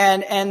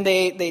and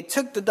they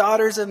took the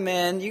daughters of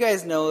men. You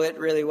guys know it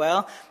really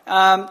well.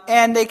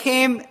 And they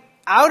came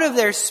out of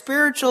their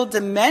spiritual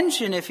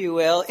dimension, if you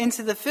will,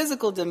 into the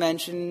physical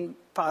dimension,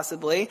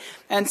 possibly.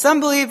 And some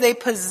believe they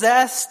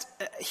possessed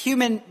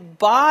human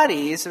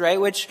bodies, right,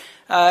 which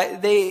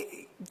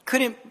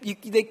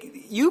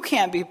you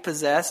can't be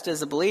possessed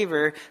as a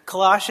believer.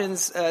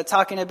 Colossians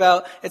talking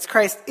about it's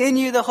Christ in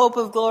you, the hope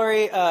of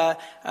glory.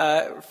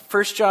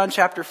 1 John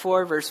chapter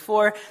 4 verse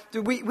 4.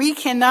 We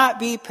cannot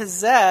be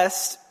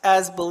possessed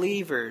as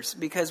believers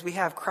because we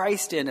have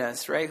Christ in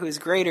us, right? Who is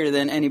greater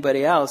than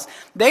anybody else.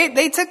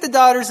 They took the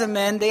daughters of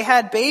men. They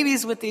had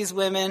babies with these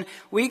women.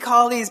 We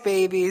call these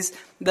babies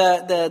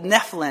the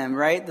Nephilim,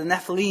 right? The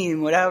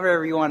Nephilim,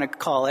 whatever you want to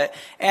call it.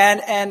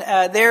 And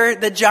they're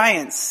the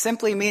giants,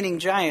 simply meaning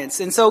giants.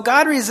 And so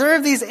God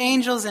reserved these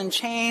angels in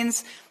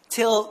chains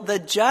till the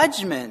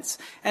judgments.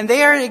 And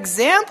they are an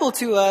example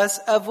to us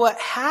of what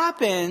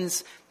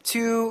happens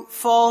to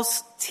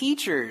false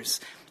teachers.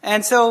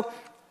 And so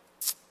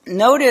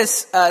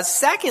notice,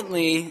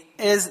 secondly,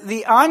 is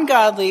the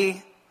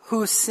ungodly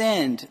who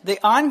sinned. The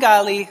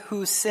ungodly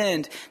who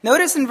sinned.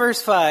 Notice in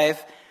verse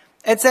 5,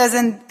 it says,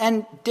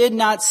 and did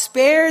not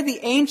spare the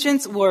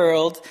ancient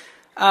world,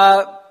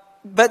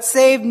 but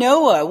saved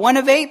Noah, one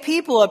of 8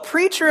 people, a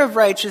preacher of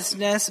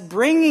righteousness,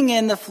 bringing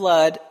in the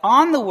flood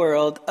on the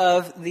world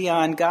of the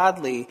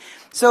ungodly.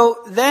 So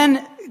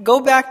then go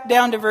back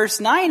down to verse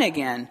 9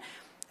 again.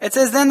 It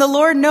says, "Then the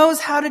Lord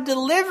knows how to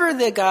deliver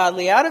the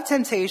godly out of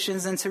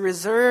temptations and to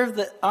reserve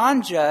the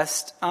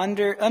unjust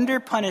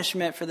under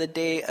punishment for the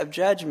day of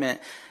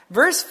judgment."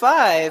 Verse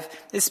 5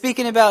 is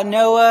speaking about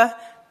Noah,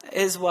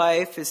 his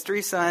wife, his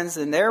 3 sons,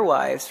 and their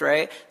wives,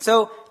 right?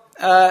 So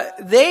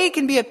they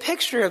can be a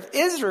picture of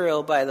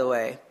Israel, by the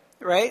way,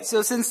 right?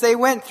 So since they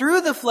went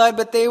through the flood,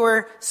 but they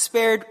were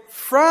spared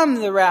from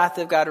the wrath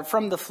of God, or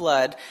from the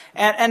flood.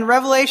 And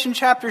Revelation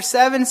chapter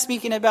 7,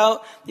 speaking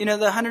about, the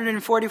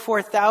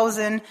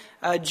 144,000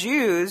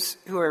 Jews,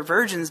 who are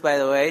virgins, by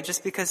the way.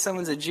 Just because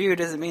someone's a Jew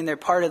doesn't mean they're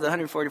part of the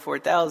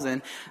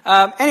 144,000.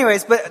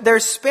 Anyways, but they're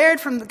spared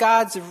from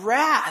God's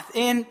wrath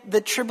in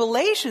the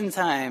tribulation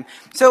time.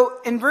 So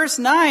in verse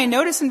 9,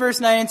 notice in verse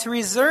 9, "And to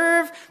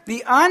reserve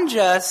the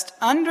unjust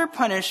under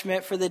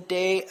punishment for the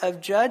day of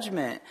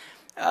judgment."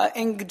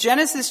 In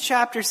Genesis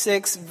chapter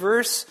 6,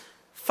 verse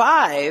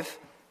 5,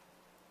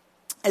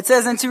 it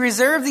says, "And to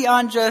reserve the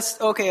unjust,"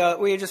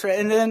 we just read,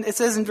 and then it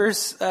says in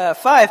verse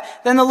 5,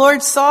 "Then the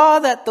Lord saw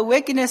that the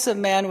wickedness of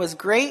man was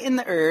great in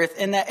the earth,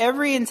 and that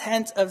every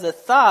intent of the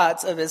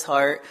thoughts of his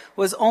heart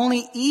was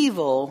only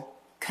evil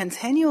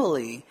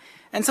continually.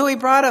 And so he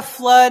brought a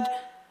flood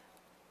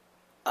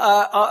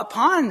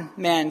upon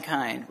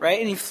mankind," right?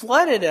 And he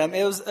flooded them.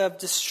 It was of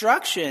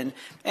destruction.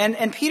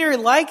 And Peter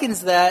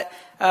likens that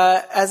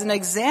as an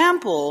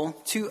example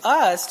to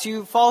us,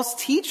 to false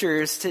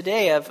teachers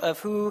today of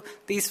who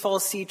these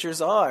false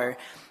teachers are.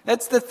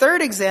 That's the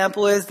third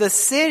example, is the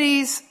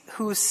cities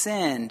who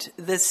sinned.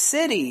 The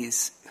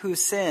cities who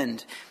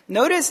sinned.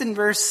 Notice in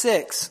verse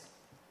 6,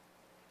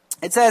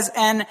 it says,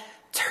 "And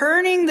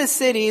turning the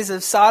cities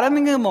of Sodom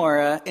and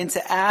Gomorrah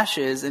into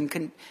ashes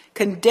and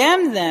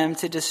condemned them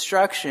to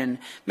destruction,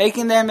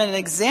 making them an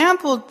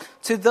example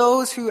to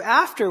those who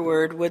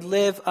afterward would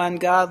live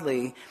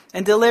ungodly,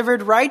 and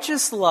delivered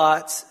righteous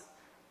Lot,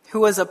 who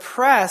was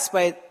oppressed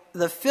by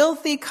the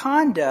filthy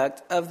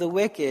conduct of the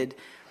wicked.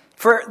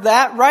 For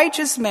that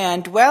righteous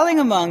man dwelling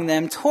among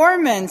them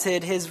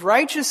tormented his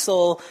righteous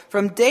soul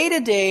from day to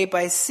day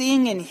by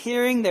seeing and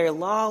hearing their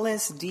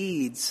lawless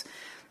deeds."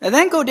 And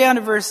then go down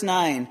to verse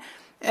 9.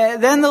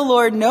 "Then the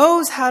Lord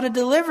knows how to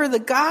deliver the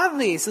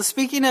godly." So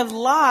speaking of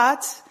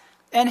Lot,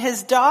 and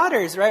his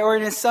daughters, right? Or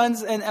in his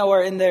sons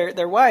or in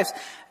their wives.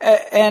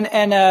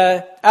 And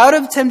out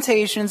of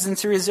temptations, and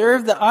to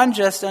reserve the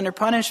unjust under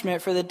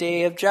punishment for the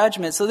day of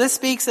judgment. So this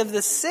speaks of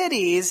the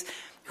cities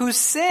who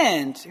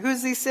sinned.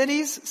 Who's these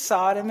cities?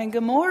 Sodom and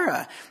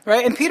Gomorrah,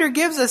 right? And Peter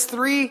gives us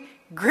 3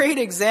 great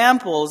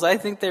examples. I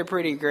think they're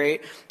pretty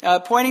great,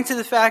 pointing to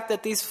the fact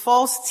that these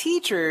false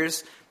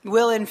teachers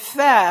will in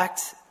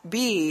fact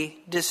be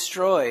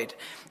destroyed.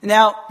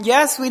 Now,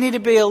 yes, we need to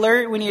be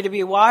alert. We need to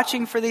be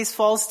watching for these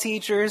false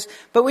teachers,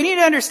 but we need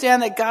to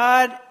understand that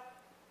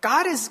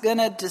God is going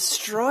to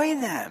destroy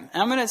them.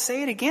 And I'm going to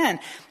say it again.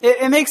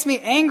 It makes me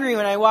angry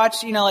when I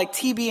watch, like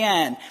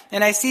TBN,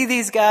 and I see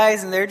these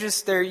guys and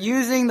they're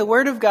using the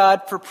word of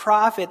God for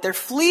profit. They're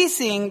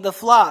fleecing the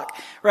flock,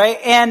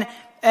 right?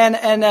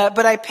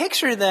 But I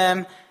picture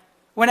them,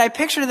 when I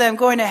picture them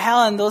going to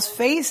hell in those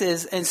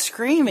faces and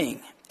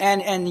screaming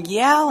and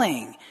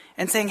yelling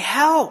and saying,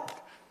 help.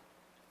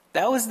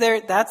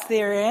 That's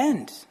their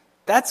end.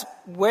 That's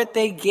what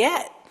they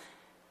get.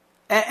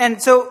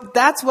 And so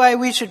that's why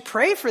we should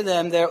pray for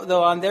them,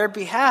 though, on their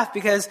behalf,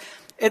 because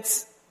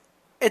it's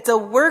a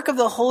work of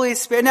the Holy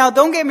Spirit. Now,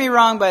 don't get me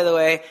wrong, by the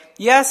way.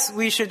 Yes,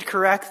 we should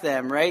correct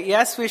them, right?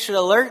 Yes, we should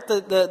alert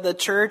the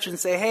church and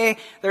say, hey,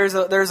 there's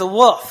a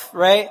wolf,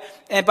 right?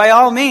 And by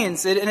all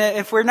means, and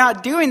if we're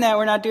not doing that,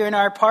 we're not doing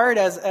our part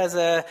as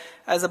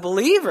a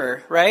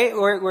believer, right?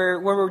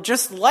 We're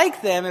just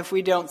like them if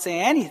we don't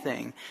say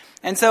anything.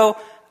 And so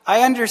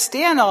I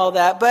understand all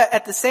that, but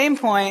at the same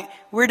point,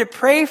 we're to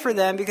pray for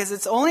them because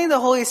it's only the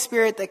Holy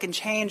Spirit that can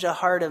change a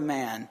heart of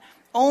man.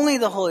 Only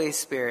the Holy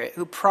Spirit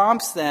who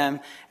prompts them,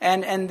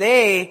 and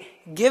they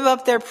give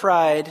up their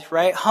pride,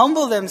 right?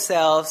 Humble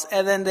themselves,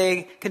 and then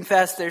they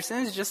confess their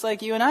sins just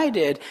like you and I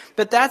did.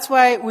 But that's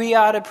why we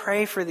ought to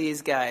pray for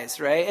these guys,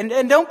 right?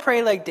 And don't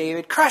pray like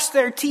David, crush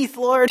their teeth,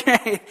 Lord.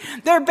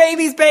 They're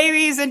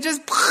babies, and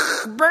just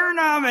burn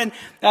them. And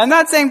I'm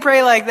not saying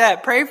pray like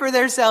that. Pray for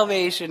their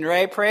salvation,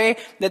 right? Pray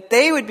that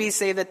they would be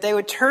saved, that they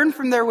would turn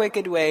from their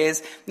wicked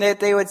ways, that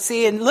they would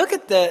see and look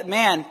at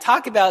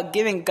talk about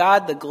giving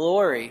God the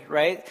glory,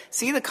 right?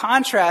 See the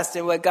contrast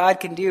in what God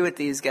can do with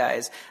these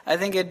guys. I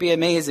think it'd be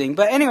amazing.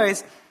 But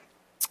anyways,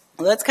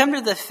 let's come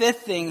to the 5th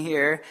thing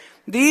here.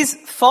 These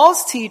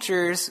false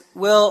teachers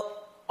will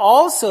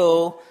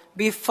also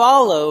be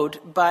followed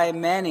by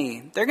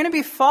many. They're going to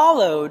be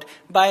followed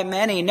by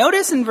many.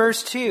 Notice in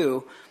verse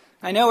 2,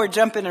 I know we're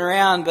jumping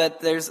around,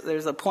 but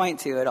there's a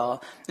point to it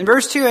all. In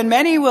verse 2, and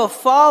many will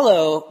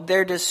follow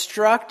their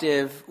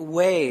destructive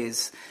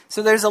ways.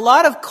 So there's a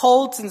lot of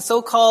cults and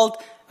so-called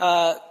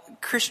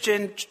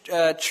Christian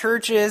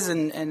churches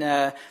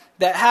and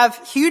that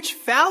have huge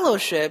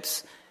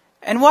fellowships.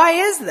 And why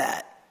is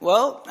that?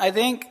 Well, I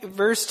think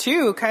verse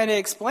 2 kind of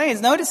explains.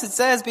 Notice it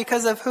says,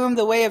 because of whom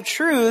the way of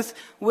truth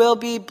will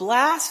be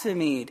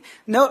blasphemed.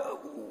 No,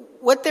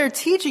 what they're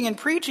teaching and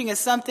preaching is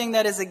something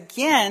that is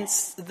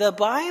against the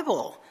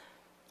Bible.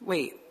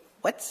 Wait,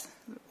 what?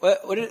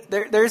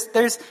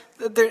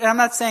 I'm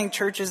not saying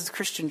churches,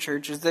 Christian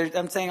churches.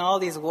 I'm saying all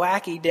these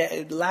wacky,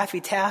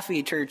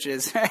 laffy-taffy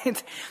churches,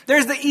 right?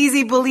 There's the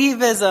easy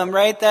believism,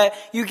 right? That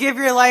you give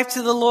your life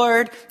to the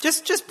Lord.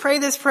 Just pray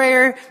this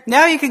prayer.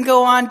 Now you can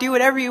go on, do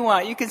whatever you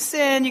want. You can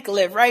sin. You can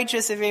live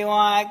righteous if you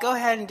want. Go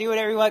ahead and do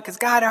whatever you want because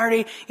God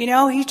already,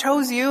 He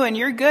chose you and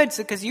you're good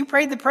because you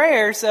prayed the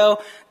prayer.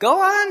 So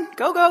go on,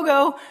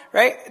 go,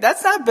 right?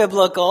 That's not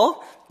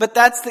biblical. But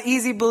that's the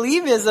easy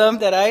believism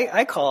that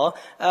I call,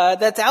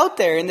 that's out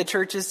there in the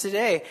churches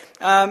today.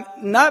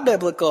 Not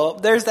biblical.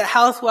 There's the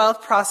health,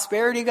 wealth,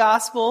 prosperity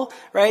gospel,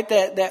 right?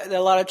 That a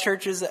lot of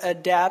churches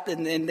adapt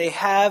and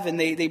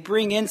they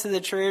bring into the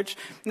church.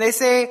 And they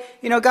say,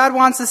 God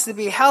wants us to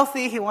be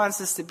healthy. He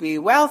wants us to be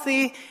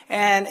wealthy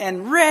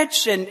and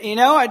rich. And,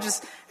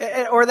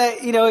 or that,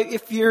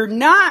 if you're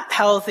not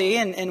healthy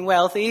and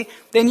wealthy,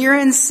 then you're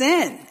in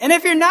sin. And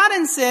if you're not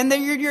in sin,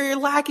 then you're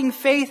lacking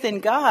faith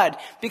in God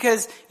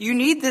because you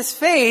need this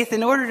faith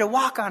in order to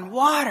walk on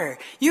water.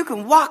 You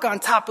can walk on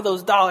top of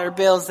those dollar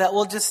bills that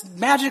will just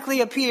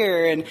magically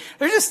appear. And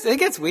it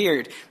gets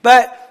weird.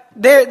 But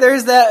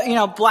there's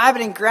the, blab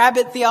it and grab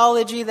it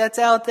theology that's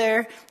out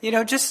there.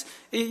 Just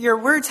your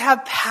words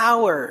have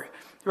power.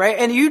 Right?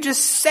 And you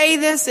just say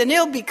this and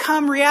it'll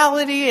become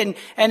reality. And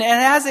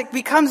as it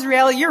becomes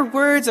reality, your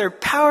words are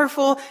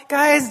powerful.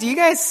 Guys, do you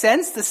guys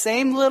sense the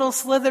same little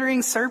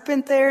slithering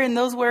serpent there in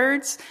those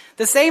words?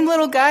 The same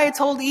little guy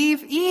told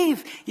Eve,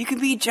 you can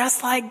be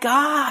just like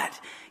God.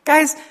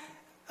 Guys,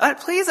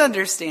 please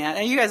understand.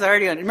 And you guys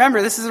already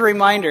remember, this is a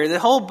reminder. The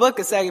whole book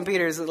of 2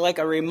 Peter is like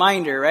a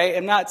reminder, right?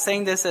 I'm not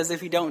saying this as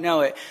if you don't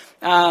know it.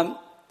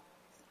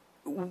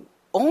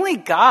 Only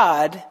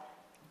God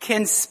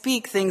can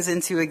speak things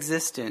into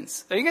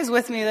existence. Are you guys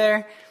with me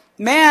there?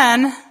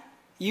 Man,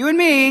 you and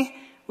me,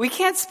 we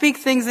can't speak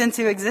things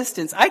into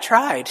existence. I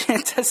tried.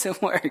 It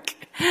doesn't work.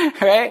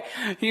 Right?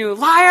 You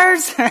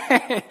liars.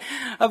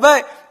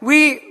 But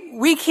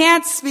we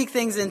can't speak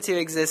things into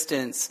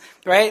existence.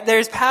 Right?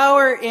 There's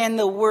power in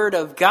the Word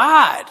of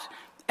God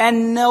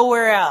and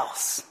nowhere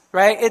else.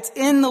 Right? It's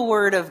in the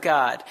Word of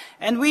God.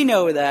 And we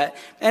know that.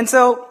 And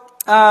so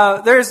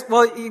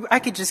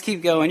I could just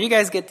keep going. You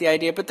guys get the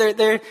idea. But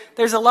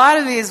there's a lot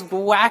of these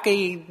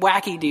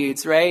wacky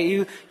dudes, right?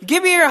 You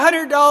give me your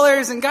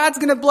 $100 and God's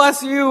going to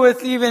bless you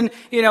with even,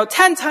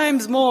 10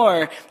 times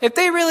more. If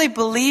they really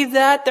believe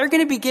that, they're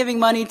going to be giving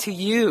money to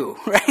you,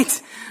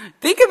 right?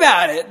 Think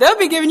about it. They'll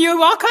be giving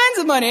you all kinds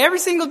of money every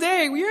single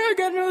day. Yeah, I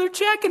got another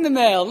check in the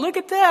mail. Look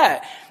at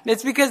that.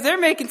 It's because they're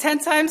making 10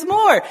 times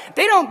more.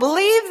 They don't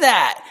believe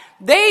that.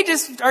 They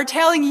just are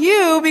telling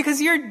you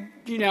because you're,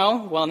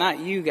 well, not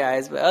you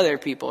guys, but other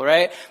people,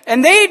 right?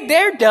 And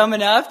they're dumb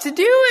enough to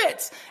do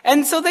it.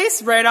 And so they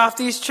write off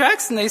these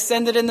checks and they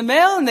send it in the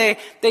mail and they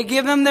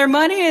give them their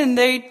money and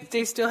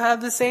they still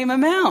have the same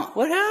amount.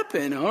 What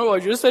happened? Oh, I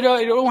just said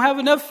I don't have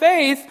enough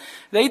faith.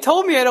 They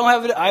told me I don't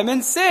have it. I'm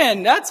in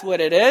sin. That's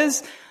what it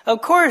is.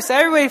 Of course,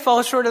 everybody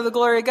falls short of the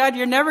glory of God.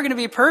 You're never going to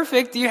be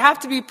perfect. Do you have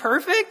to be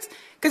perfect?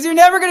 Because you're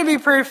never going to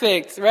be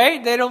perfect,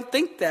 right? They don't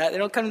think that. They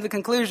don't come to the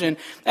conclusion.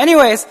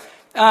 Anyways,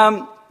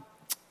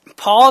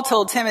 Paul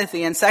told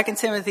Timothy in 2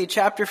 Timothy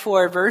chapter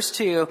 4, verse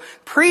 2,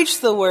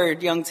 preach the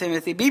word, young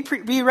Timothy.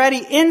 Be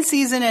ready in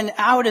season and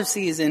out of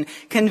season.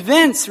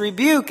 Convince,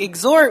 rebuke,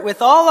 exhort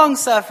with all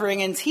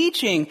longsuffering and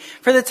teaching.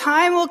 For the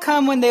time will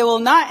come when they will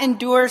not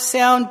endure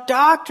sound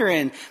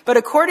doctrine, but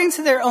according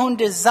to their own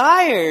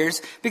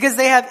desires, because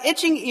they have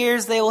itching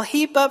ears, they will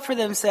heap up for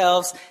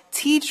themselves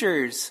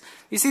teachers.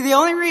 You see, the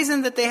only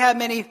reason that they have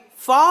many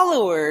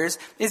followers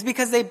is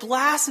because they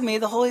blaspheme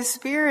the Holy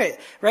Spirit,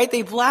 right?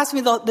 They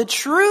blaspheme the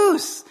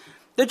truth.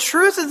 The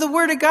truth of the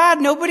Word of God.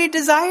 Nobody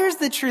desires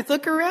the truth.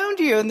 Look around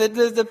you and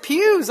the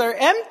pews are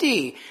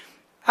empty.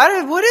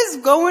 What is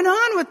going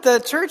on with the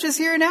churches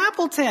here in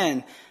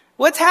Appleton?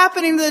 What's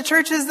happening to the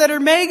churches that are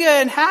mega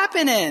and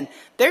happening?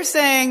 They're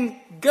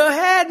saying, go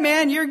ahead,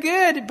 man, you're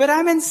good, but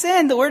I'm in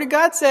sin. The Word of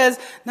God says,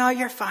 no,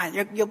 you're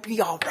fine. You'll be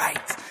all right.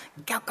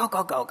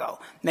 Go.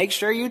 Make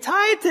sure you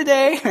tithe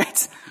today.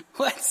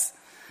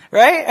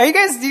 Right?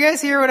 Do you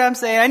guys hear what I'm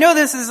saying? I know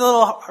this is a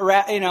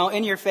little,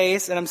 in your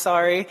face, and I'm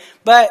sorry,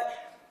 but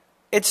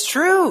it's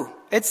true.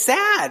 It's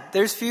sad.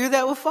 There's few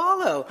that will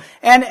follow.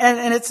 And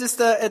it's just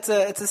it's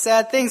a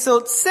sad thing. So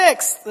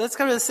let's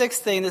come to the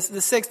sixth thing. The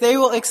sixth, they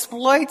will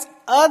exploit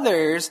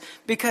others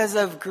because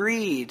of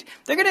greed.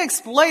 They're going to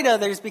exploit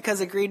others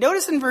because of greed.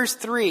 Notice in verse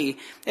 3,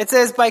 it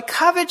says, by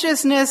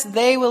covetousness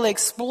they will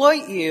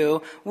exploit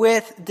you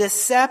with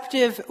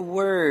deceptive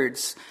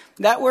words.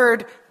 That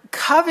word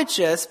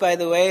covetous, by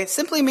the way,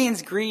 simply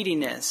means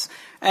greediness.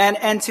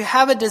 And to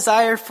have a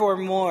desire for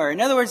more. In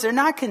other words, they're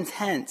not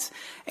content.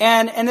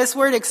 And this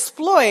word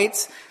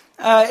exploit,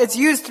 it's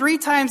used 3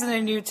 times in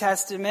the New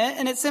Testament,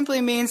 and it simply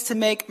means to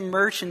make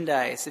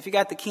merchandise. If you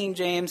got the King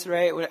James,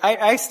 right?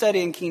 I study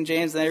in King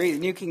James, and I read the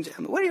New King James.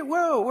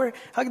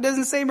 How it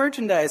doesn't say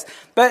merchandise?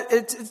 But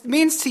it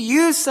means to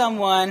use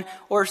someone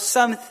or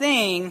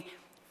something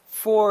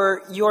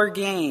for your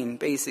gain,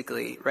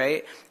 basically,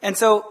 right? And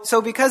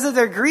so because of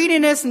their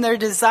greediness and their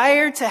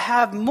desire to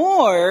have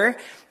more,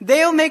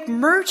 they'll make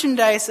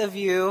merchandise of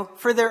you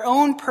for their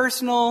own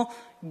personal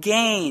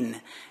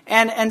gain.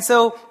 And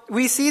so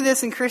we see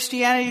this in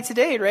Christianity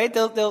today, right?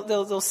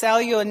 They'll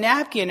sell you a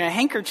napkin, a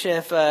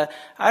handkerchief,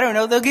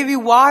 they'll give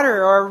you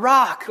water or a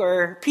rock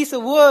or a piece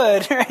of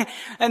wood, right?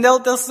 And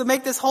they'll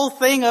make this whole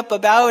thing up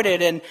about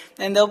it, and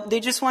they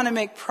just want to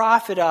make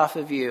profit off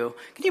of you.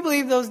 Can you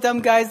believe those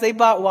dumb guys? They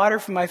bought water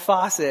from my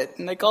faucet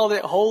and they called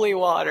it holy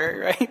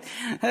water, right?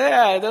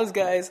 Yeah, those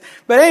guys.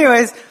 But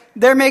anyways,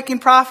 they're making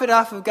profit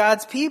off of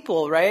God's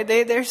people, right?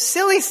 There's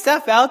silly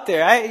stuff out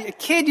there. I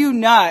kid you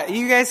not.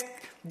 You guys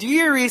do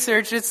your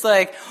research. It's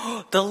like,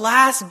 the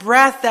last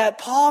breath that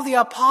Paul the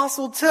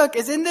apostle took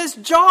is in this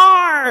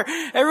jar.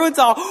 Everyone's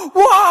all,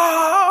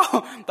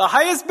 whoa, the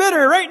highest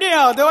bidder right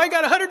now. Though I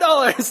got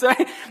 $100,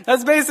 right?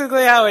 That's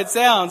basically how it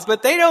sounds.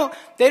 But they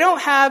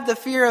don't have the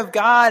fear of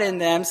God in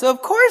them. So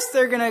of course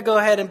they're going to go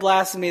ahead and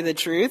blaspheme the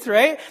truth,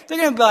 right? They're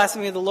going to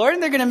blaspheme the Lord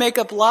and they're going to make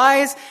up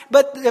lies.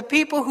 But the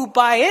people who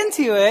buy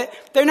into it,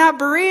 they're not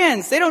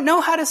Bereans. They don't know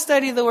how to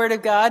study the Word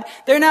of God.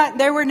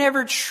 They were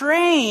never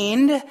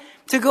trained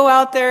to go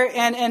out there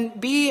and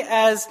be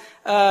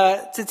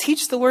to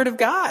teach the Word of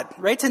God,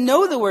 right? To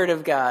know the Word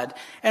of God.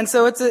 And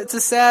so it's a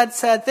sad,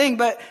 sad thing.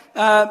 But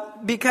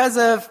because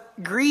of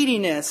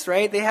greediness,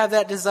 right? They have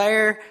that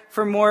desire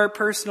for more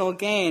personal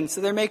gain.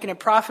 So they're making a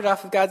profit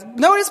off of God's.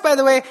 Notice, by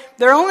the way,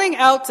 they're only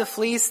out to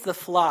fleece the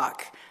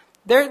flock.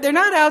 They're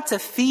not out to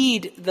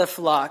feed the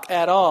flock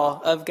at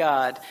all of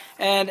God.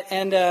 And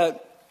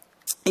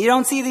you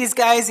don't see these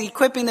guys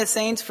equipping the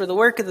saints for the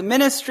work of the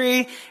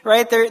ministry,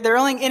 right? They're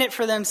only in it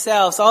for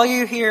themselves. All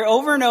you hear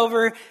over and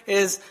over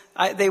is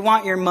they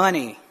want your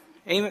money.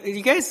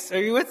 You guys,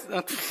 are you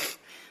with?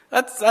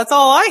 That's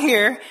all I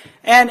hear.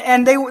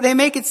 And they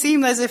make it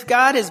seem as if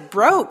God is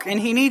broke and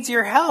he needs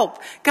your help.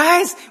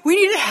 Guys, we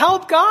need to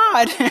help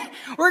God.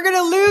 We're going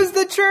to lose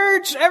the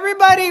church.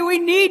 Everybody, we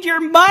need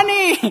your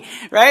money.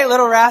 Right?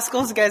 Little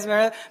rascals, you guys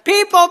remember that?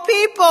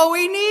 People,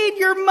 we need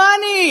your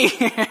money.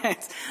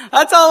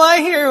 That's all I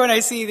hear when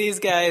I see these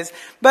guys.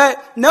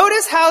 But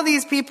notice how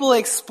these people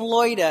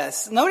exploit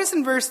us. Notice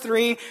in verse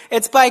 3,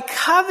 it's by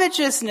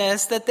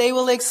covetousness that they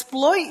will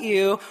exploit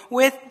you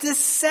with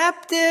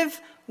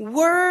deceptive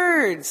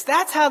words.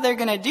 That's how they're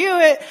going to do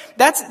it.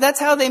 That's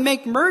how they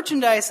make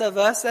merchandise of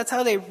us. That's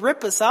how they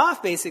rip us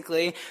off,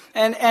 basically.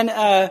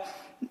 And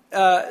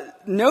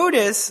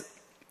notice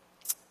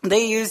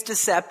they use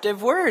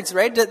deceptive words,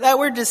 right? That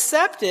word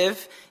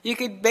deceptive, you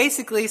could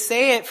basically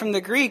say it from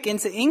the Greek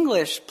into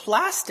English,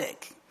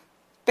 plastic.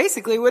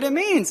 Basically what it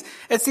means.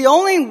 It's the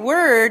only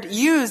word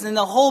used in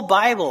the whole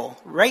Bible,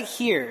 right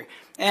here.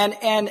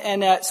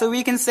 And so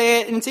we can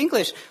say it into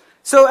English.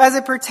 So as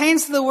it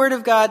pertains to the Word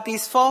of God,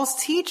 these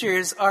false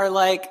teachers are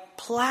like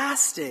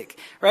plastic,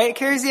 right? It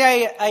carries the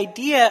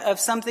idea of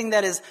something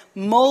that is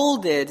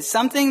molded,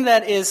 something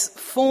that is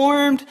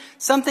formed,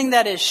 something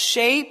that is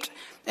shaped,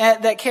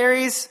 that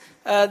carries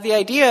the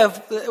idea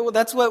of,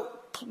 that's what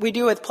we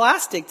do with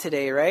plastic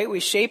today, right? We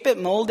shape it,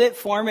 mold it,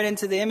 form it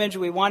into the image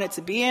we want it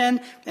to be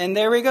in, and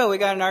there we go. We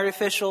got an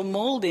artificial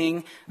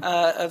molding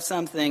of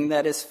something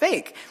that is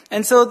fake.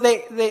 And so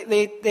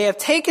they have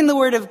taken the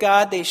Word of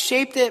God, they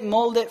shaped it,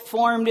 molded it,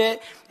 formed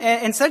it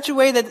in such a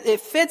way that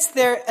it fits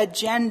their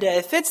agenda,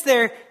 it fits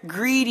their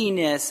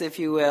greediness, if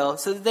you will,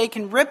 so that they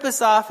can rip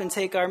us off and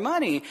take our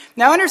money.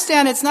 Now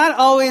understand, it's not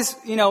always,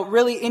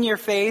 really in your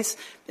face.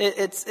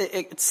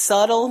 It's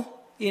subtle.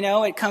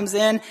 It comes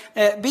in.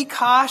 Be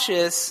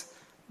cautious,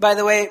 by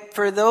the way,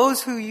 for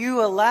those who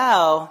you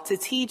allow to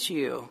teach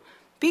you.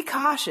 Be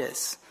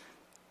cautious.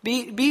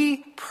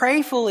 Be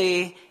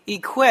prayerfully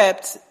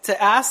equipped to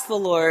ask the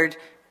Lord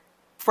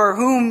for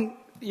whom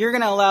you're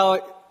going to allow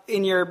it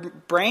in your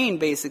brain,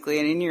 basically,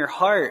 and in your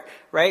heart,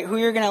 right? Who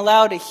you're going to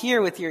allow to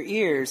hear with your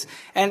ears.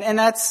 And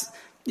that's,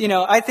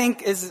 I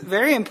think is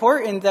very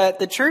important that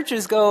the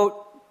churches go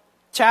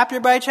chapter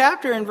by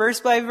chapter and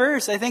verse by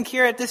verse. I think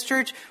here at this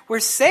church, we're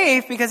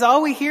safe because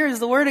all we hear is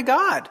the Word of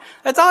God.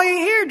 That's all you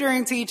hear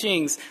during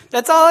teachings.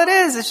 That's all it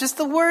is. It's just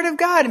the Word of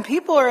God. And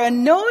people are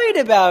annoyed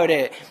about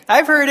it.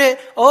 I've heard it,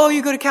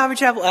 you go to Calvary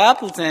Chapel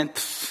Appleton.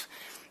 Pfft,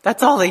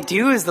 that's all they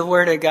do is the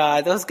Word of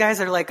God. Those guys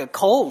are like a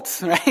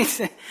cult,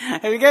 right?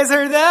 Have you guys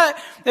heard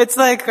that? It's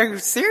like, are you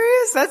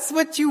serious? That's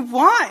what you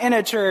want in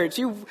a church.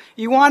 You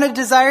want a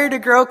desire to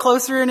grow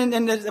closer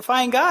and to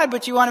find God,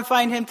 but you want to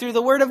find Him through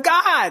the Word of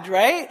God,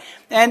 right?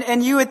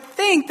 And you would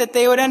think that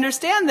they would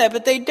understand that,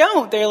 but they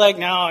don't. They're like,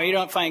 no, you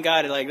don't find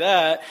God like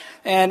that.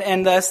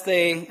 And thus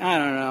I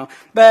don't know.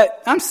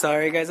 But I'm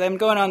sorry, guys, I'm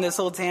going on this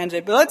whole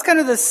tangent. But that's kind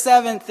of the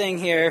seventh thing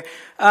here.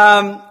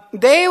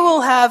 They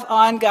will have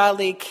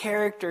ungodly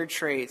character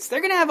traits.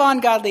 They're going to have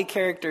ungodly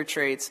character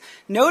traits.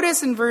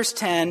 Notice in verse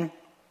 10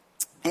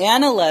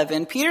 and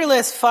 11, Peter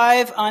lists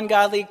 5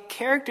 ungodly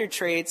character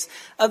traits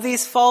of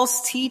these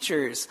false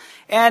teachers.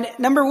 And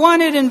number 1,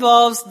 it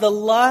involves the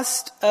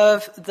lust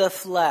of the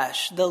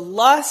flesh. The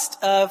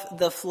lust of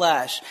the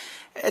flesh.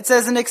 It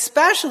says, and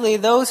especially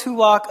those who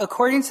walk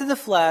according to the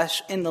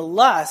flesh in the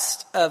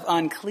lust of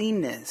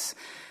uncleanness.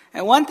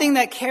 And one thing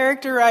that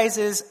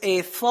characterizes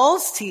a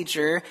false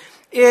teacher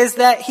is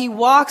that he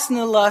walks in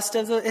the lust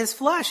of his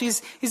flesh.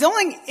 He's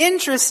only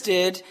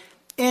interested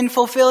in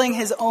fulfilling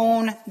his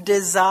own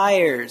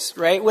desires,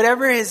 right?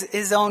 Whatever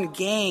his own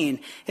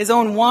gain, his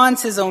own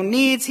wants, his own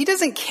needs. He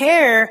doesn't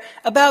care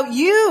about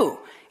you.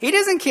 He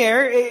doesn't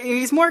care.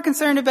 He's more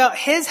concerned about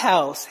his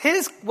house,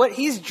 what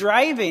he's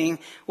driving,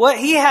 what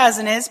he has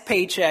in his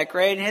paycheck,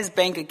 right, in his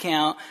bank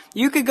account.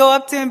 You could go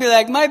up to him and be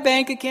like, my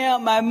bank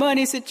account, my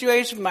money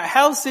situation, my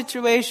house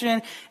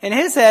situation. And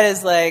his head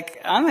is like,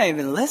 I'm not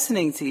even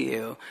listening to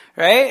you,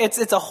 right?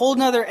 It's a whole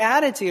nother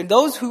attitude.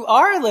 Those who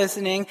are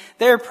listening,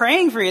 they're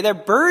praying for you. They're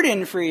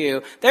burdened for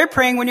you. They're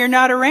praying when you're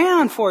not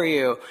around for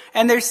you.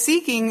 And they're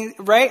seeking,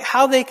 right,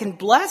 how they can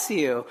bless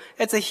you.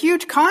 It's a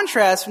huge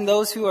contrast from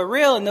those who are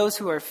real and those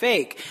who are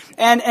fake.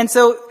 And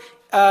so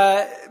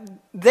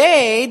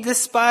they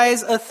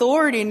despise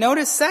authority.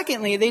 Notice,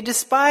 secondly, they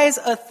despise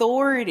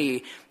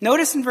authority.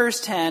 Notice in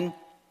verse 10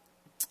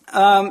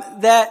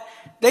 that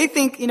they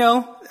think,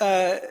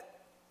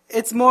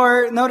 it's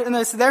more,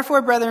 notice,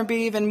 therefore, brethren,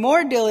 be even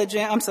more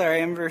diligent. I'm sorry,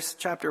 in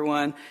chapter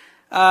 1.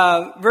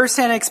 Verse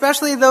 10,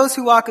 especially those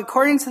who walk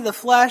according to the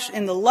flesh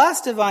in the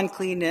lust of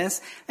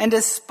uncleanness and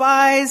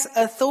despise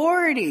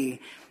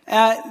authority.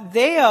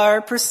 They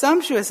are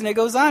presumptuous, and it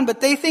goes on,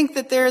 but they think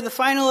that they're the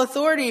final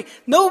authority.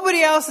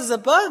 Nobody else is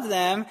above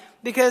them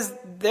because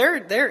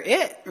they're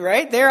it,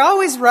 right? They're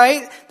always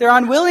right. They're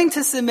unwilling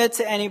to submit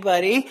to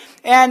anybody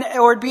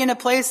or be in a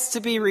place to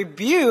be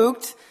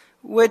rebuked,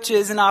 which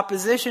is in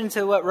opposition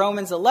to what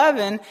Romans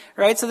 11,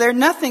 right? So they're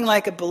nothing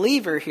like a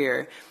believer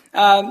here.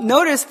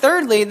 Notice,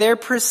 thirdly, they're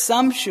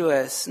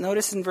presumptuous.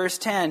 Notice in verse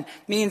 10,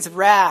 means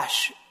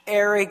rash,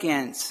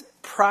 arrogant,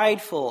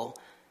 prideful,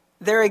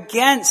 they're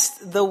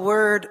against the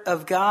Word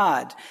of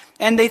God.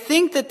 And they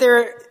think that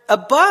they're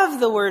above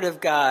the Word of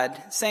God,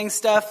 saying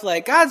stuff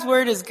like, God's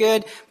Word is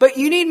good, but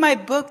you need my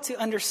book to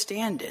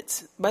understand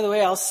it. By the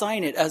way, I'll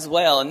sign it as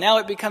well. And now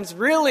it becomes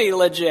really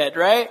legit,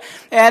 right?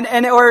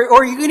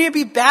 Or you need to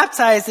be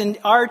baptized in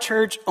our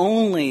church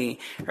only,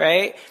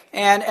 right?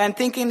 And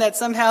thinking that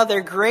somehow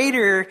they're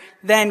greater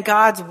than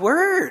God's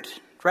Word.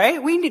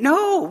 Right? We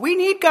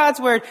need God's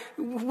Word.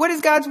 What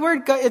is God's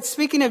Word? It's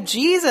speaking of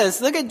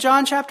Jesus. Look at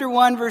John chapter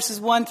 1, verses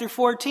 1 through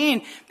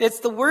 14.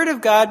 It's the Word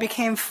of God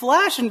became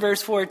flesh in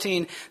verse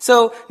 14.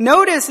 So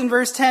notice in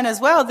verse 10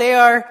 as well, they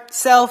are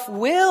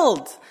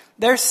self-willed.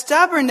 They're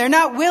stubborn. They're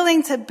not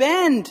willing to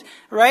bend,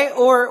 right?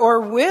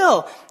 Or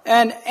will.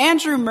 And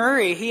Andrew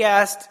Murray, he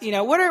asked,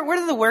 what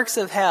are the works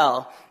of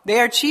hell? They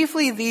are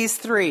chiefly these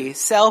three: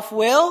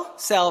 self-will,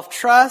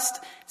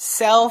 self-trust,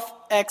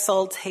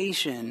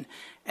 self-exaltation.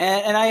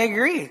 And I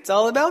agree. It's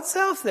all about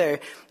self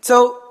there.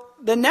 So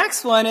the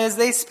next one is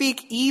they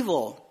speak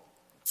evil.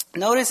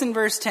 Notice in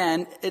verse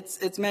 10,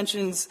 it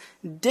mentions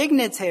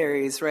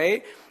dignitaries,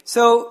 right?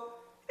 So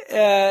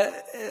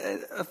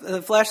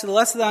the flesh, the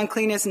lust of the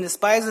uncleanness, and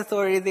despise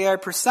authority. They are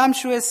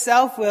presumptuous,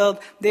 self-willed.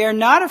 They are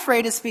not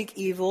afraid to speak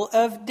evil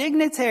of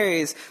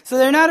dignitaries. So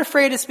they're not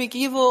afraid to speak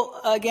evil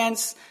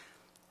against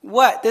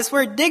what? This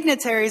word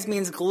dignitaries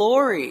means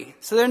glory.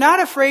 So they're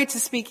not afraid to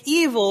speak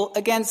evil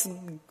against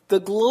the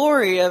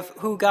glory of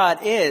who God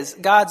is,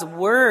 God's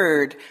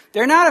Word.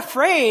 They're not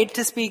afraid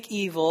to speak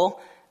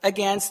evil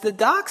against the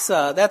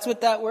doxa. That's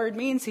what that word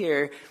means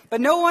here.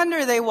 But no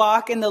wonder they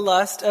walk in the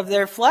lust of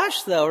their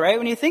flesh, though, right?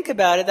 When you think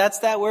about it, that's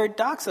that word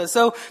doxa.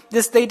 So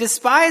they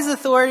despise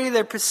authority,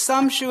 they're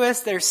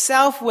presumptuous, they're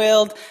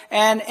self-willed,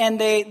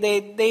 and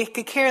they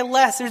could care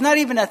less. There's not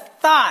even a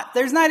thought.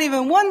 There's not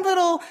even one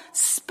little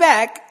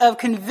speck of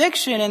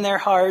conviction in their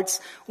hearts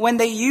when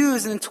they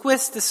use and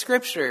twist the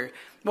Scripture.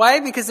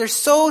 Why? Because they're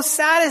so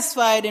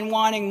satisfied in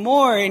wanting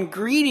more, in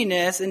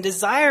greediness and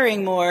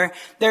desiring more.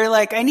 They're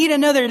like, I need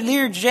another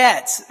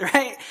Learjet,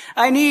 right?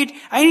 I need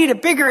a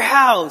bigger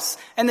house.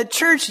 And the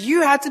church,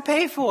 you have to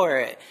pay for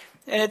it.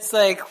 And it's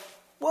like,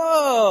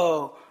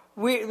 whoa,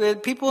 the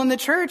people in the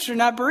church are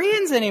not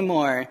Bereans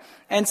anymore.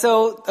 And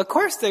so, of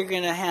course, they're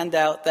going to hand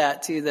out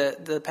that to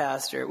the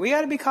pastor. We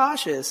got to be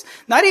cautious.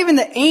 Not even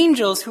the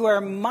angels who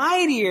are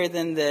mightier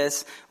than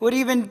this would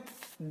even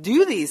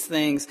do these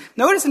things.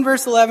 Notice in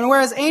verse 11,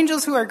 whereas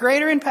angels who are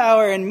greater in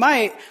power and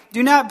might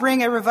do not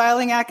bring a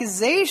reviling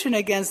accusation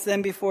against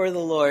them before the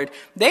Lord.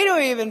 They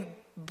don't even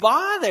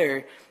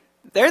bother.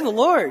 They're the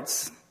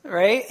Lord's,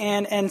 right?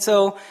 And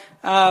so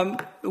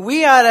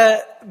we ought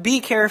to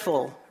be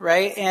careful,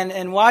 right?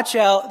 And watch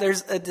out.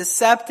 There's a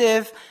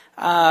deceptive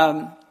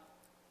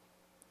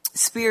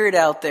spirit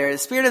out there. The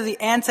spirit of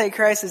the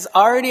Antichrist is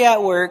already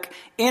at work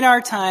in our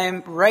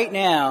time right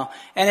now.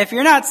 And if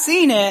you're not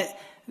seeing it,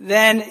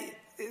 then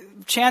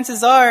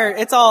chances are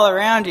it's all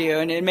around you,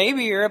 and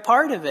maybe you're a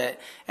part of it.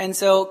 And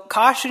so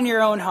caution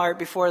your own heart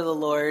before the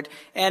Lord,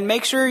 and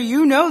make sure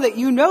you know that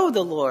you know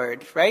the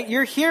Lord, right?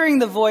 You're hearing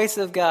the voice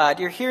of God.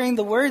 You're hearing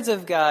the words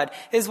of God.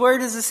 His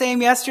word is the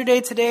same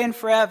yesterday, today, and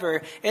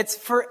forever. It's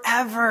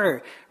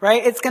forever,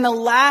 right? It's going to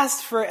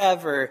last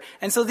forever.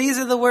 And so these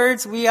are the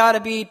words we ought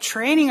to be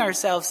training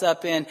ourselves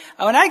up in.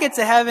 When I get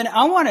to heaven,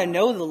 I want to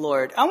know the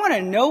Lord. I want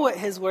to know what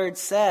His word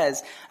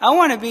says. I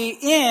want to be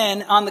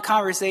in on the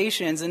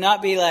conversations and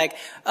not be like,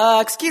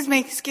 excuse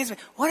me,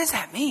 what does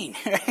that mean?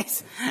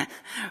 Right?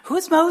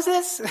 Who's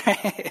Moses?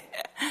 I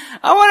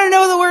want to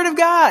know the Word of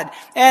God.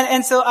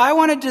 And so I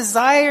want to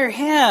desire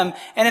Him.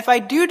 And if I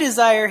do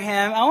desire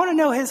Him, I want to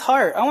know His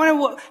heart. I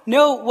want to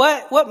know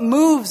what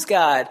moves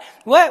God.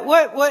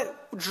 What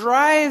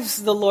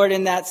drives the Lord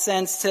in that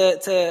sense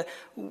to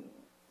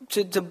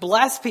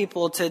bless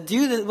people, to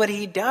do what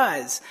He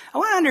does. I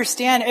want to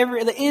understand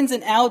the ins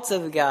and outs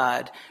of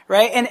God,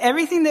 right? And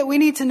everything that we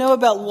need to know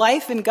about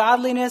life and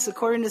godliness,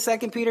 according to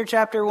 2 Peter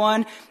chapter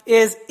 1,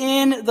 is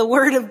in the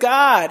Word of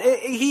God.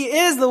 He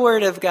is the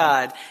Word of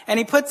God. And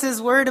He puts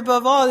His Word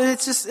above all.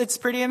 It's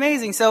pretty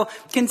amazing. So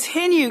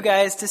continue,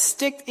 guys, to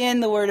stick in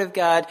the Word of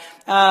God,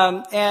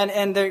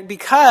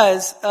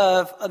 because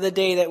of the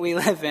day that we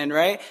live in,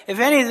 right? If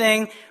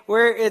anything,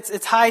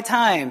 it's high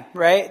time,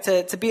 right?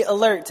 To be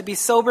alert, to be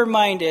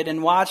sober-minded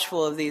and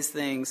watchful of these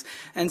things.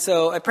 And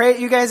so I pray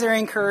that you guys are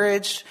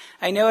encouraged.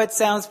 I know it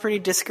sounds pretty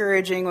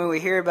discouraging when we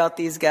hear about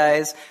these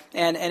guys,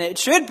 and it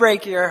should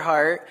break your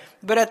heart.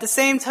 But at the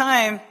same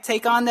time,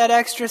 take on that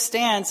extra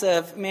stance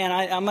of, man,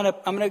 I'm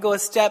gonna go a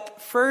step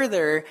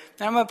further,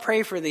 and I'm gonna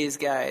pray for these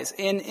guys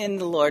in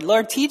the Lord.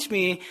 Lord, teach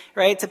me,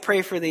 right, to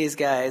pray for these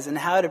guys and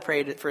how to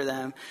pray for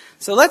them.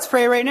 So let's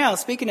pray right now.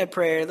 Speaking of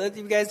prayer, if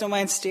you guys don't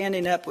mind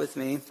standing up with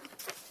me.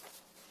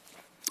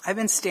 I've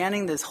been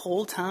standing this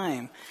whole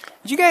time.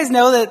 Did you guys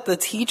know that the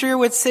teacher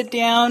would sit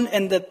down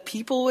and the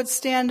people would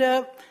stand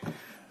up?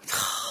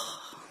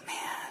 Oh,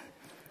 man.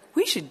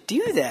 We should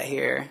do that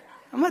here.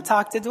 I'm going to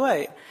talk to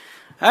Dwight.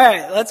 All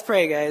right, let's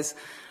pray, guys.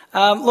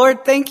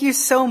 Lord, thank you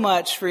so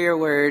much for your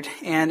word.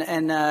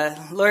 And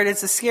Lord,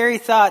 it's a scary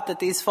thought that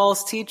these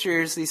false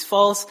teachers, these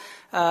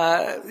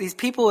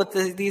people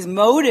with these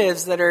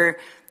motives that are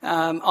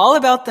all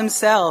about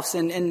themselves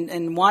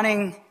and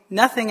wanting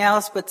nothing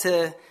else but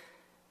to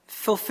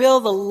fulfill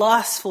the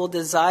lustful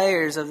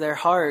desires of their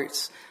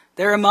hearts.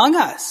 They're among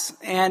us,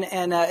 and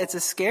it's a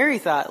scary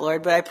thought,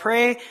 Lord, but I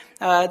pray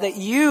that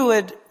you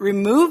would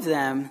remove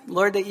them,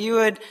 Lord, that you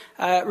would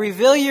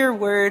reveal your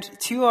word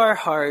to our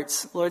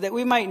hearts, Lord, that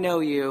we might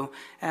know you,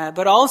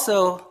 but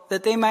also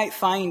that they might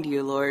find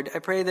you, Lord. I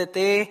pray that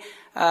they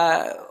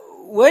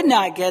would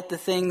not get the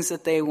things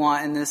that they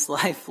want in this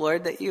life,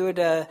 Lord, that you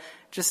would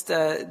just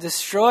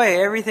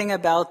destroy everything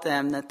about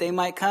them, that they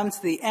might come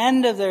to the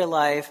end of their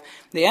life,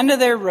 the end of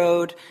their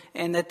road,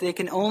 and that they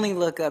can only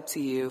look up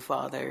to you,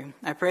 Father.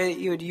 I pray that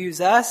you would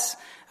use us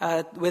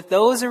with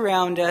those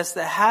around us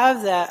that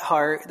have that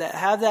heart, that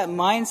have that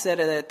mindset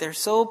that they're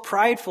so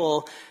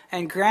prideful,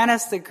 and grant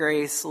us the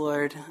grace,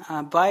 Lord,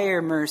 by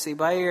your mercy,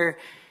 by your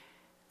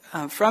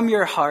from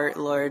your heart,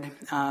 Lord,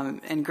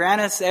 and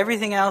grant us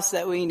everything else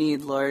that we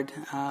need, Lord,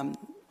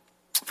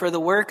 for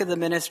the work of the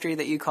ministry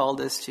that you called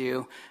us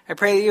to. I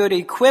pray that you would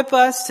equip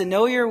us to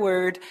know your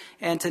word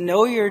and to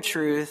know your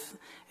truth,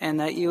 and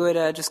that you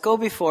would just go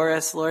before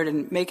us, Lord,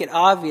 and make it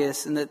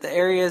obvious in the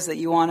areas that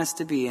you want us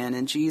to be in.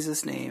 In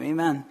Jesus' name,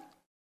 amen.